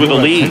exits with a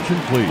lead.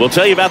 We'll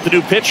tell you about the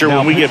new pitcher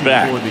when we get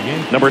back.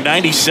 Number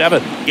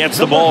 97 gets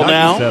the ball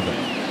now.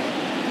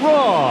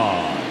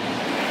 Ron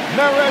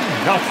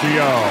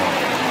Marinaccio.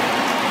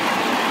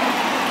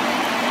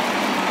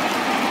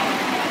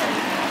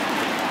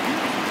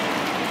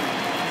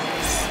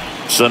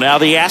 So now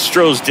the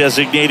Astros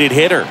designated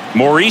hitter,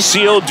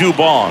 Mauricio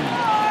Dubon.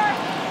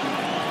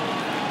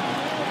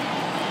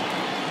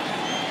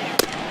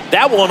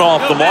 That one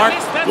off the mark,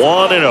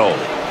 1-0.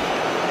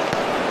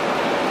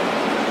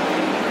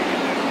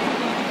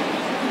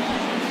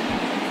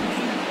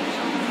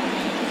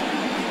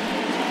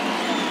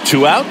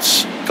 Two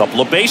outs, a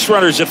couple of base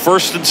runners at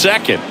first and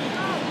second.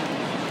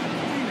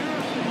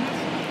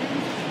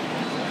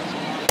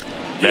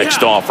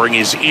 Next offering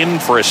is in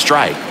for a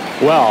strike.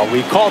 Well,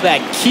 we call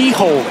that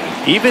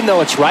keyholing. Even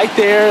though it's right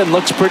there and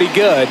looks pretty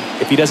good,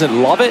 if he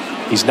doesn't love it,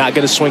 he's not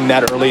going to swing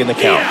that early in the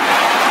count.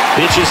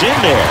 Pitch is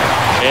in there,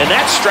 and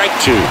that's strike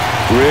 2.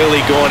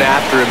 Really going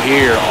after him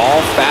here. All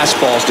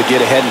fastballs to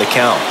get ahead in the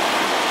count.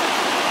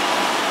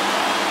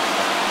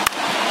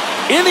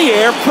 In the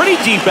air, pretty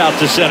deep out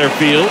to center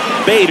field.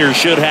 Bader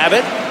should have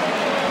it.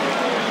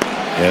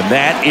 And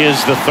that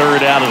is the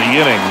 3rd out of the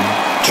inning.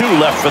 2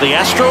 left for the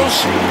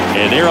Astros,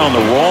 and they're on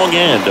the wrong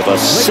end of a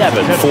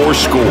 7-4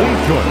 score.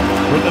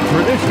 For the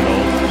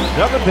traditional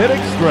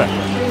 7th-inning stretch.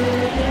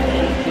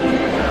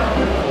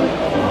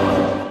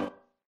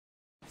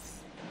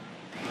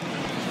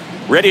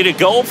 Ready to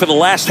go for the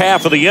last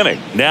half of the inning.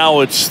 Now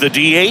it's the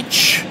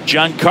DH,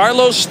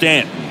 Giancarlo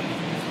Stanton.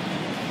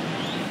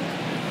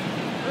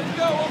 Let's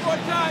go one more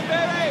time,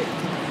 baby.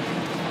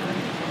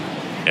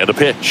 And a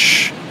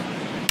pitch.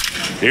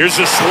 Here's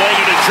a swing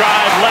and a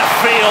drive left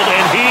field,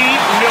 and he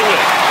knew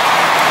it.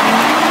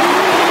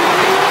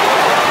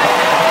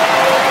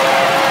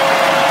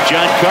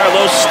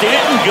 Giancarlo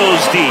Stanton goes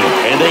deep,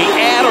 and they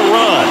add a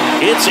run.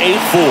 It's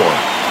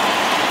 8-4.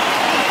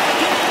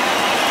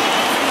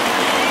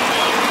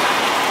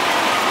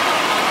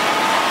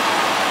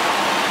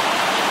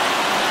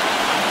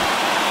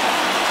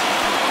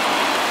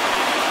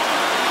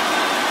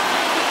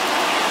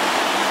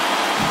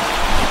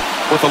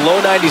 With a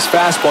low 90s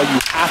fastball, you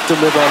have to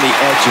live on the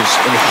edges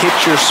and hit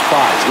your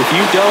spots. If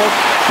you don't,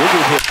 you'll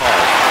get hit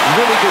hard.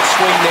 Really good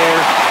swing there.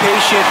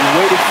 Patient and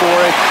waited for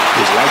it.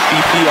 It was like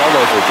BP all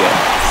over again.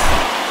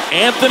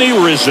 Anthony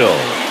Rizzo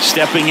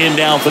stepping in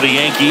now for the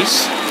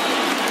Yankees.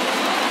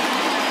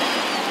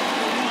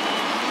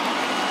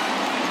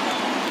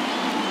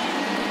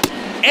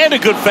 And a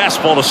good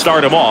fastball to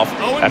start him off.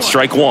 That's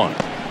strike 1.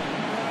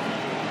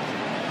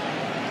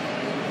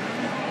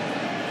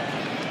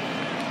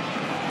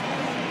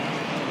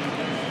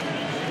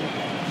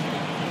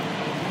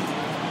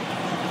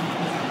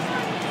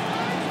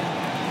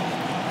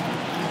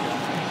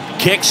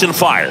 Kicks and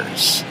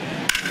fires.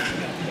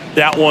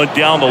 That one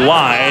down the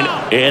line,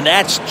 and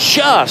that's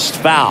just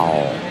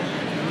foul.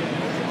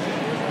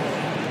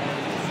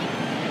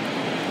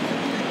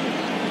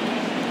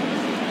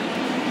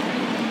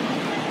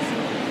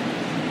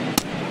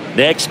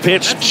 Next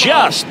pitch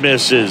just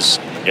misses,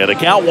 and the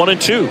count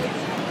 1-2.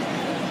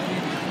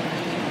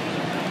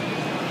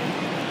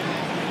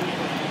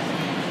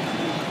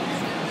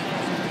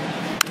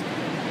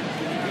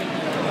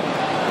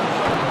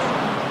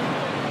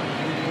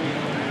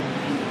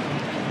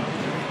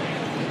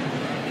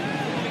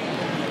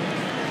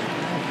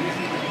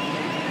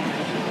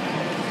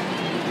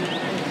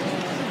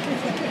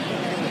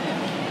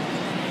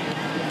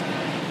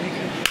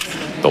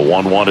 The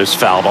 1-1 is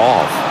fouled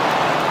off.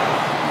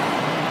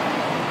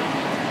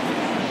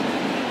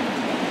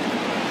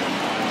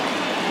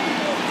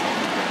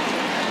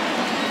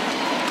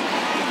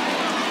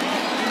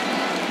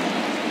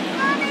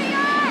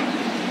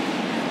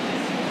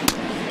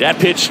 That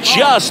pitch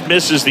just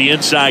misses the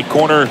inside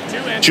corner.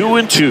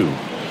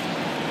 2-2.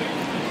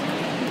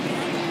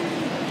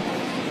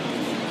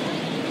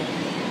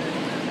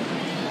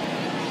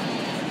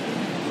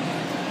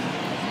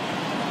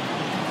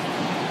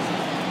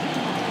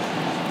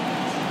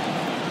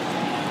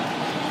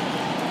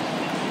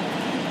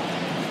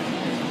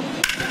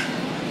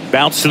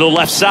 Bounce to the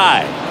left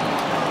side.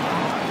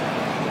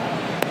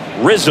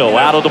 Rizzo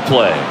out of the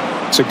play.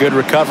 It's a good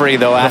recovery,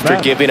 though, after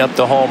giving up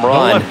the home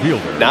run.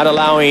 Not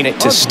allowing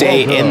it to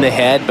stay in the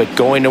head, but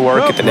going to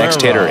work at the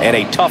next hitter, and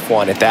a tough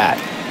one at that.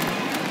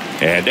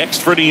 And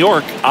next for New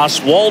York,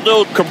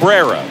 Oswaldo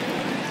Cabrera.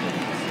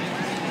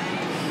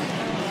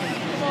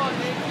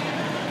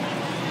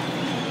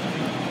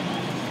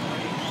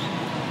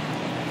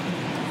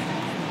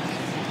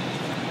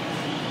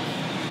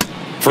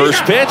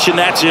 First pitch, and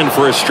that's in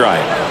for a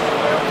strike.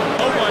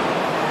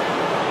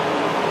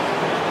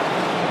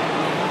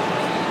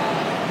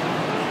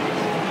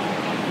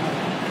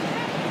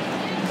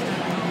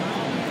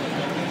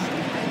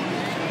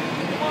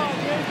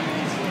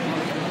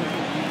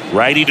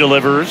 Righty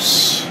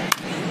delivers.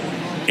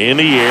 In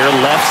the air,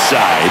 left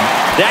side.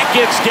 That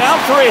gets down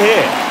for a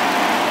hit.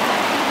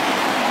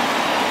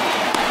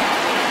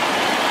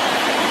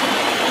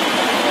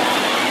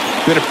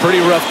 Been a pretty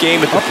rough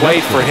game at the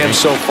plate for him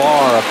so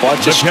far. A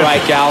bunch of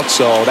strikeouts,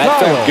 so that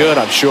felt good,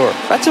 I'm sure.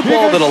 That's a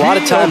ball that a lot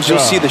of times you'll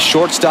see the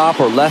shortstop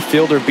or left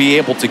fielder be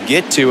able to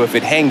get to if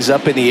it hangs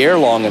up in the air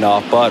long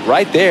enough. But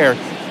right there,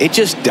 it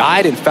just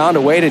died and found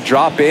a way to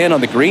drop in on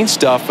the green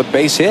stuff with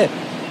base hit.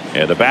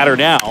 And the batter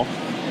now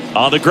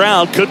on the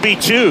ground could be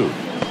two.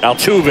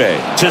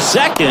 Altuve to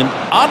second,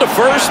 on to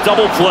first,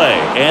 double play,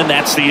 and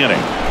that's the inning.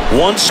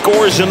 One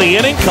scores in the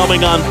inning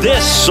coming on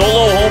this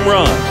solo home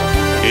run.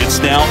 It's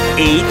now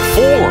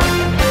 8-4.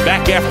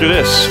 Back after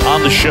this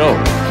on the show.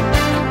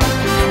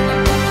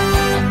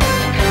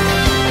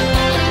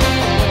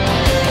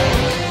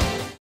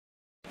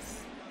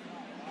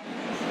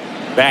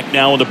 Back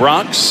now in the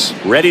Bronx,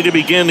 ready to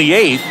begin the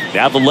eighth.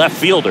 Now the left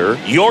fielder,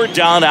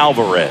 Yordan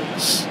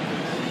Alvarez.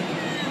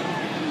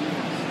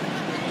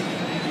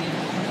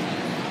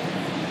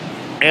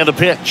 And the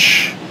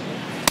pitch.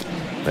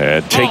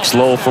 And takes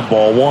low for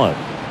ball one.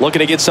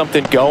 Looking to get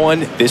something going,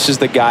 this is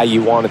the guy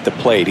you want at the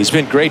plate. He's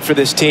been great for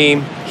this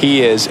team.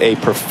 He is a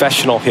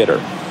professional hitter.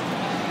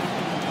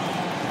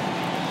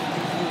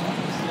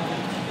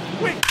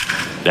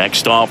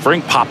 Next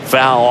offering, pop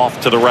foul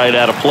off to the right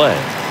out of play.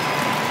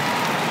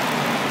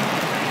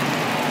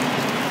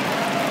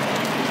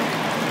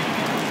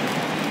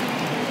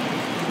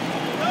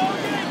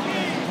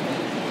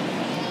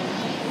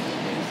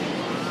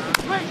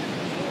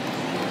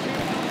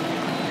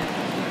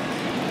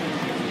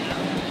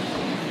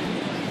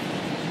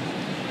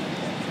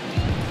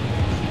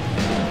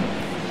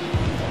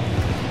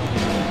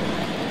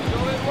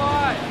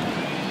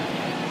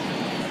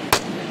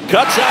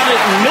 Cuts on it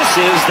and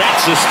misses.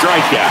 That's a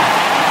strikeout.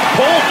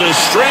 Pulled the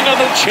string of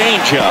the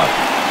changeup.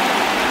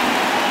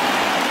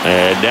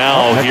 And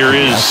now here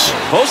is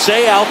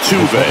Jose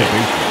Altuve.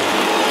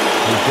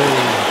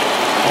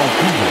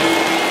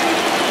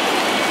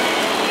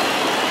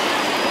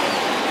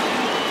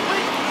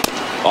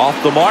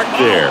 Off the mark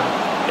there.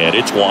 And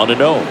it's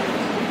 1-0.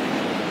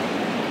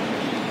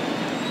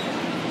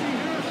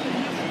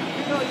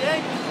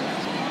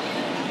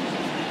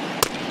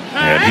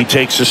 And he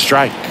takes a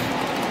strike.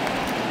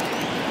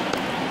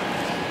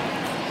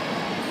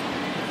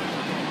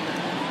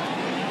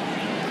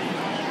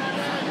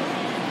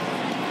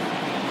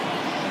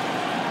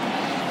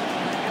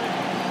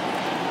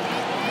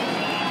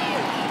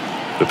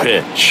 The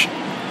pitch.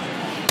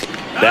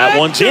 That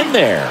one's in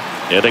there.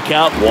 And the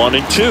count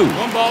 1-2.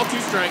 1 ball, 2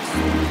 strikes.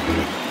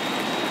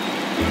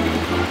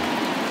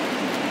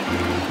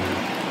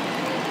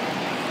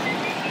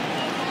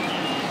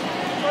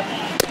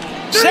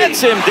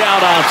 Sets him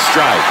down on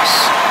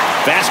strikes.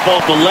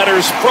 Fastball to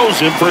letters,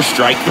 frozen for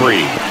strike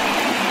 3.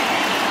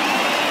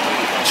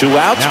 2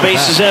 outs,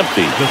 base is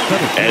empty.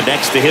 And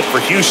next to hit for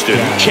Houston,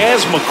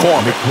 Chas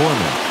McCormick.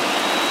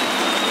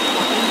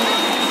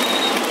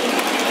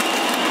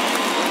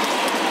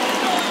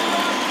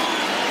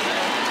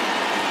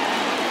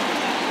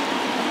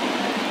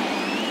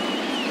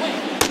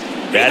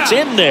 That's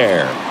in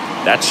there.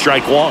 That's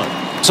strike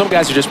 1. Some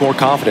guys are just more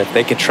confident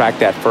they can track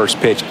that first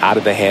pitch out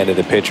of the hand of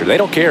the pitcher. They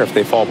don't care if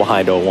they fall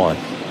behind 0-1.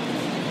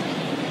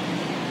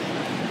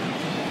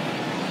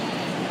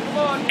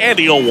 And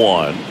the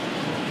 0-1.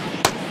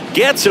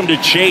 Gets him to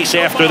chase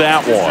after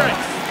that one.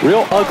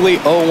 Real ugly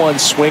 0-1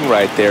 swing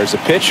right there. As a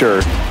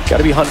pitcher, got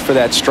to be hunting for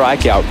that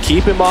strikeout.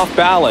 Keep him off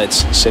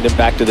balance. Send him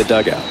back to the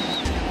dugout.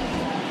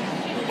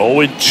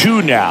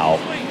 0-2 now.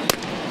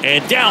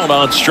 And down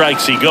on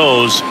strikes he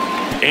goes.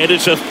 And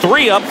it's a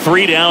 3-up,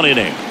 3-down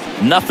inning.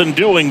 Nothing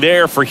doing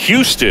there for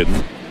Houston.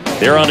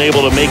 They're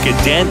unable to make a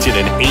dent in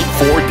an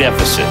 8-4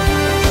 deficit.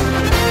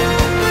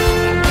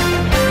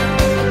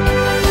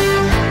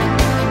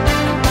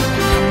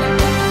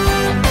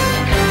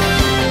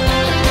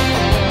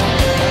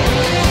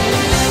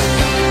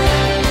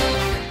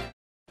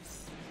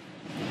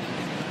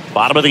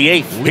 Bottom of the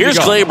 8th. Here's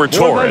Gleyber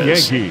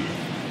Torres. Yankees,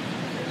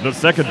 the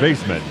second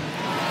baseman,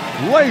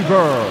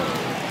 Gleyber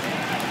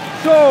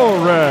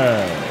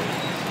Torres.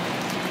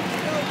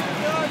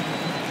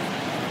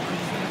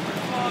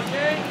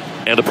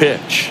 And a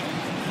pitch.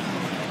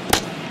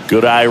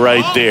 Good eye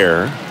right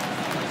there.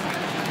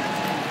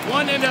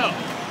 1-0.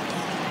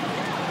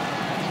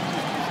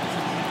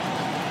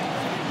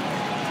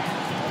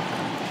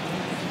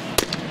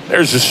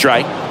 There's a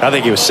strike. I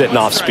think he was sitting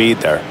off speed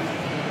there.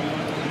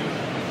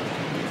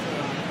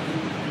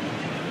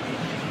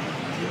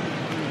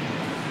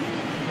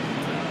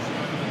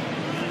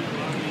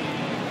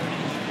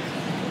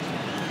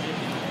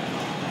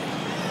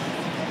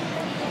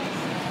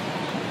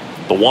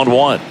 The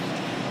 1-1.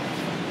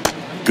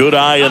 Good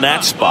eye in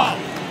that spot.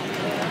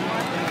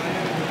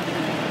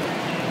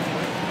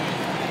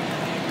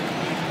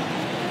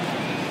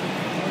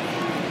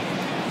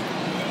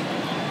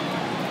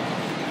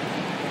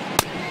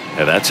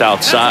 And that's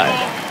outside.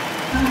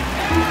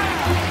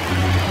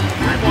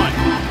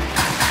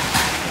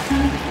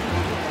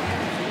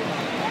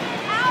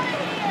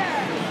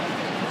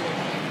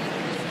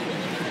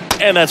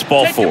 And that's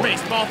ball 4.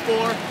 Ball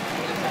 4.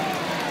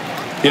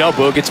 You know,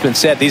 Boog, it's been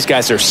said these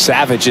guys are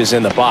savages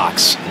in the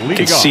box. You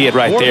can see it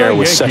right there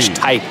with such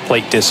tight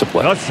plate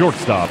discipline. The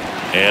shortstop.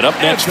 And up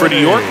next for New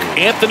York,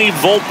 Anthony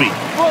Volpe.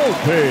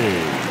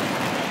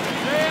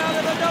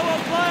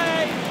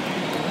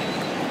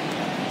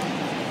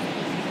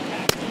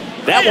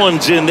 That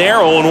one's in there,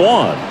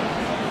 0-1.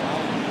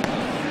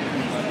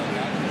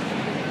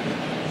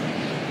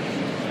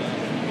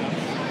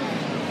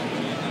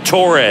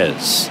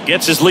 Torres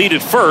gets his lead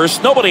at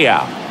first, nobody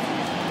out.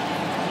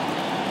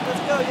 Let's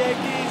go,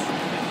 Yankees.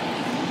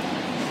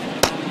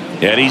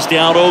 And he's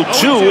down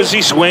 0-2 as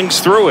he swings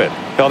through it.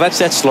 No, that's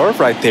that slurve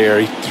right there.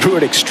 He threw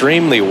it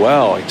extremely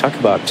well. You talk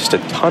about just a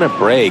ton of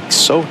breaks.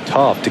 So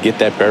tough to get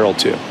that barrel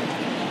to.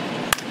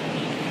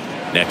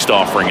 Next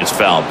offering is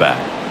fouled back.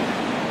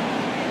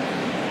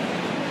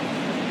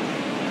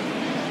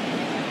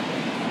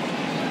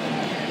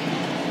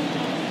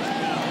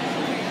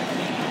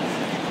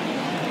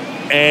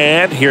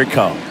 And here it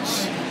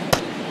comes.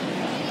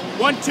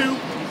 1-2.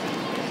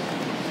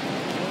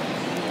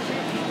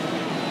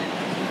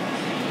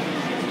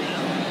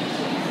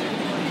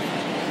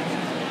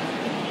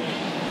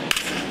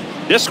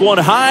 This one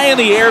high in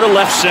the air to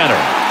left center.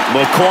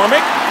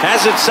 McCormick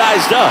has it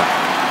sized up.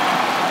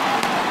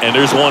 And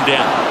there's one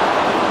down.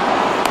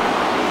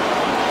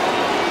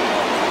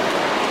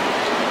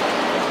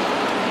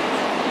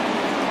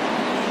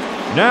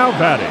 Now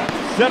batting,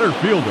 center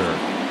fielder,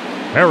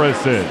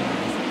 Harrison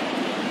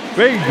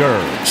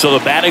Bader. So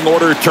the batting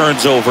order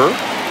turns over.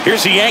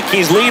 Here's the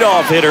Yankees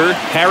leadoff hitter,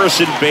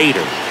 Harrison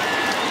Bader.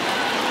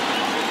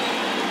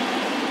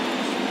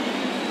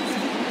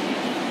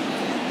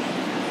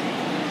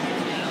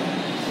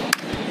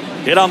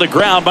 Hit on the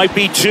ground, might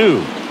be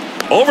 2.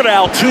 Over to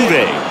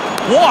Altuve.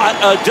 What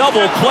a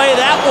double play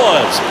that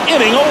was.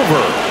 Inning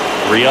over.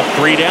 3 up,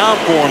 3 down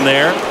for him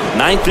there.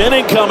 9th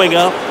inning coming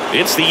up.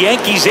 It's the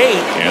Yankees 8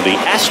 and the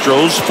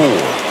Astros 4.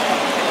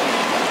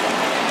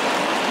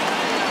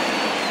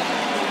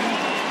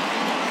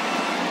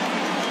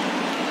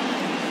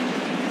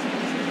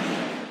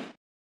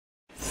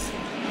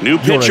 New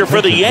pitcher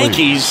for the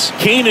Yankees,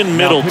 Keenan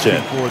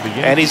Middleton.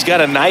 And he's got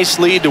a nice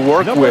lead to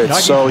work with,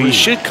 so he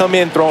should come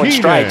in throwing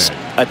strikes,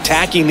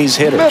 attacking these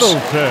hitters.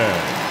 Middleton.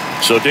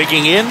 So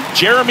digging in,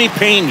 Jeremy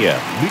Pena.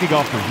 Leading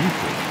off for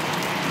Houston,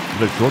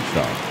 the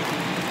shortstop,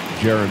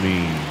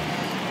 Jeremy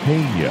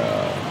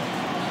Pena.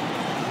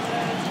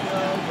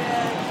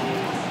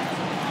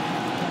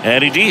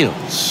 And he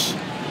deals.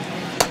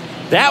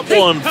 That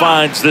one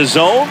finds the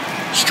zone.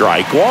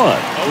 Strike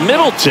 1.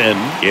 Middleton,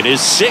 in his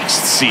 6th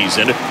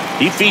season,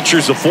 he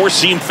features a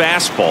 4-seam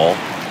fastball,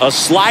 a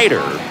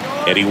slider,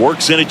 and he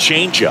works in a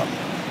changeup.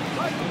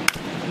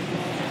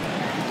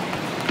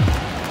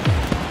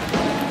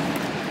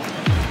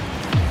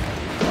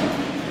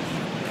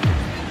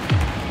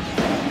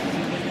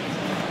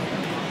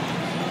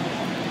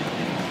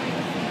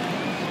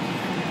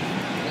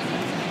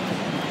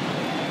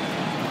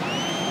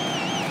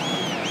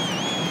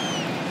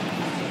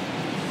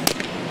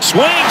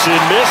 Swings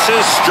and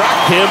misses,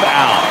 struck him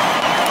out.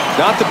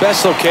 Not the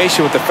best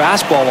location with the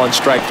fastball on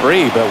strike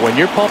 3, but when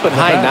you're pumping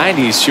high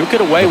 90s, you'll get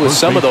away with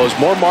some of those,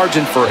 more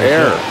margin for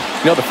error.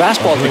 You know, the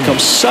fastball has become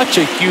such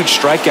a huge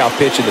strikeout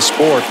pitch in the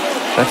sport.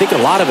 And I think a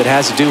lot of it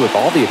has to do with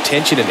all the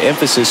attention and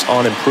emphasis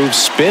on improved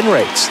spin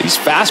rates. These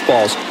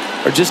fastballs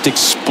are just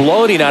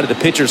exploding out of the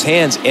pitcher's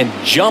hands and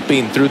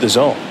jumping through the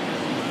zone.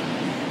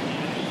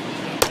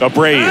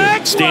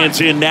 Abreu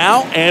stands in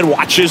now and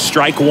watches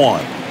strike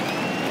 1.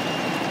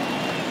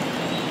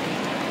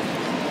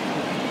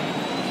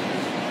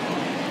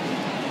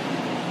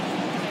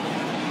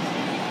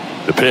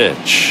 The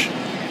pitch.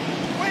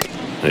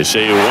 They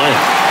say you win. 1-2.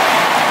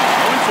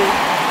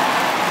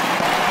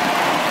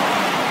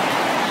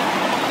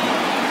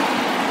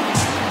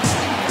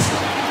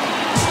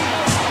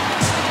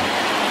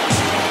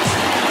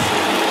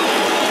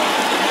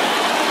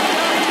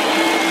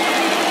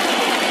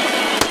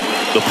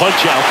 The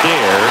punch out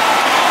there,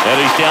 and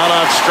he's down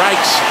on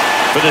strikes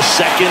for the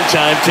second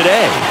time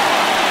today.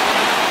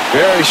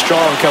 Very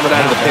strong coming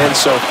out of the pen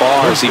so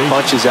far as he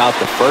punches out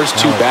the first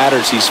two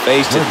batters he's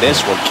faced in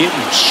this one,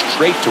 getting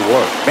straight to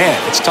work. Man,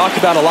 it's talked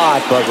about a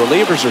lot, but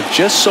relievers are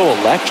just so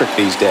electric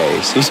these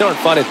days. These aren't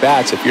fun at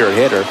bats if you're a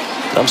hitter.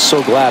 I'm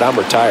so glad I'm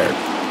retired.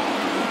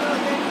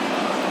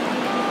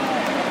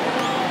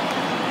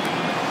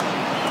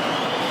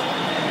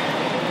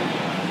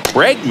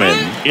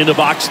 Bregman in the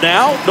box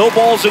now. No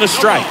balls and a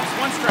strike.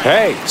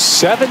 Hey,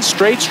 7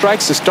 straight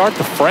strikes to start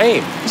the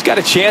frame. He's got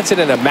a chance at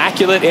an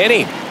immaculate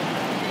inning.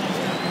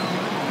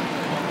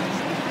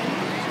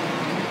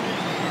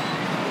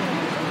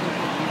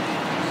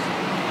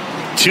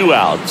 Two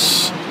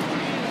outs.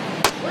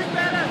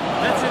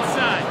 That's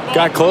inside.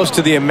 Got close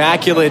to the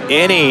immaculate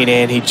inning,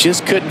 and he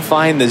just couldn't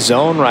find the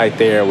zone right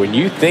there. When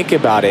you think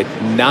about it,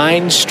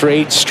 9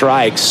 straight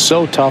strikes,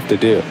 so tough to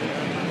do.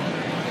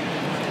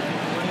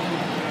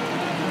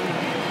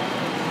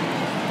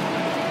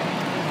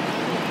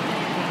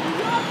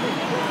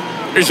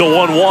 Here's a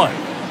 1-1.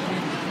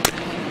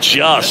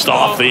 Just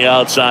off the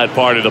outside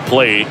part of the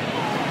plate.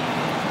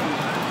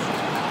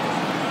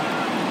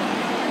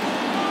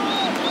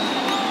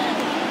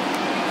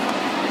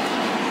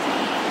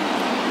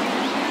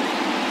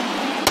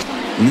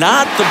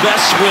 Not the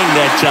best swing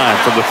that time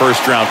from the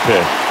first round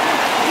pick.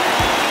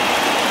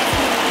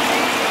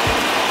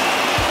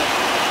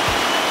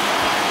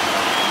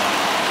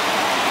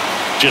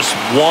 Just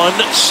 1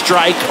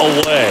 strike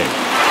away.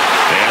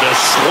 And a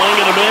swing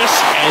and a miss,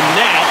 and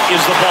that is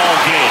the ball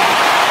game.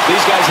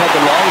 These guys had the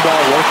long ball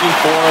working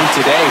for them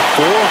today.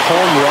 4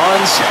 home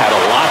runs had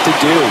a lot to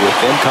do with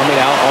them coming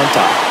out on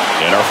top.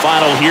 And our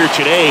final here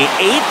today,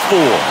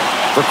 8-4.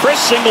 For Chris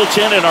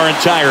Singleton and our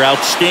entire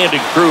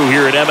outstanding crew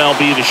here at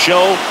MLB The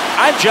Show,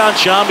 I'm John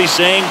Shambi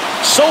saying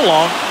so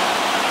long.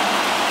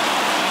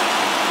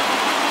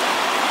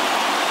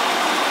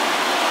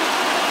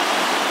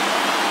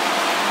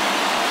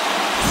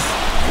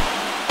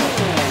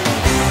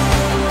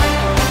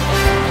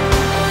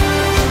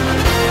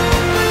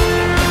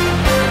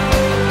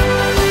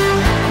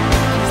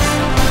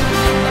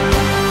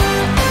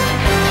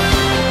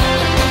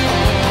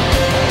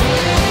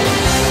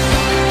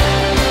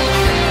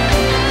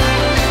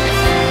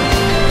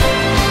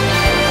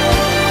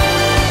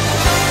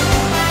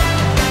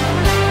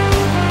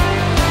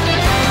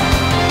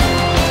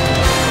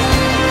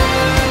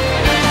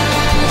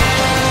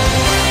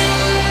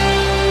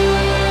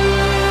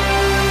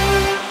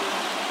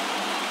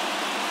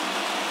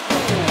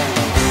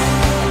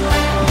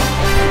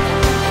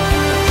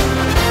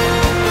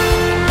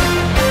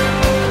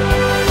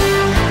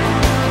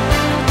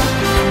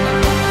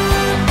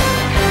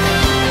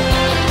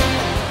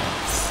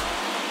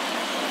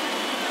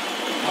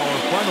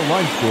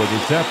 Line score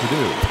this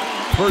afternoon.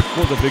 First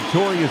for the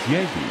victorious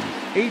Yankees,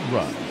 8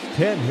 runs,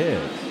 10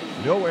 hits,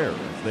 no errors.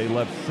 They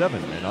left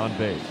 7 men on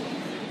base.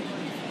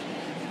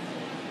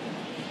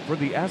 For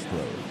the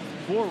Astros,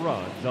 4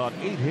 runs on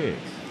 8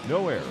 hits,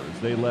 no errors.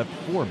 They left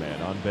 4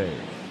 men on base.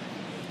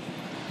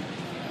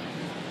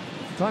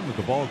 Time of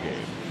the ball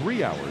game,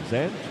 3 hours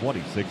and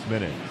 26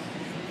 minutes.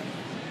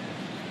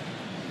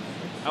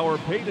 Our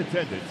paid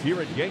attendance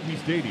here at Yankee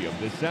Stadium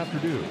this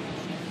afternoon,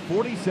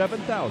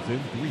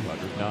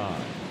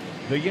 47,309.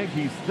 The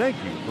Yankees thank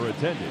you for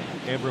attending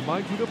and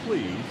remind you to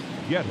please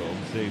get home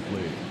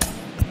safely.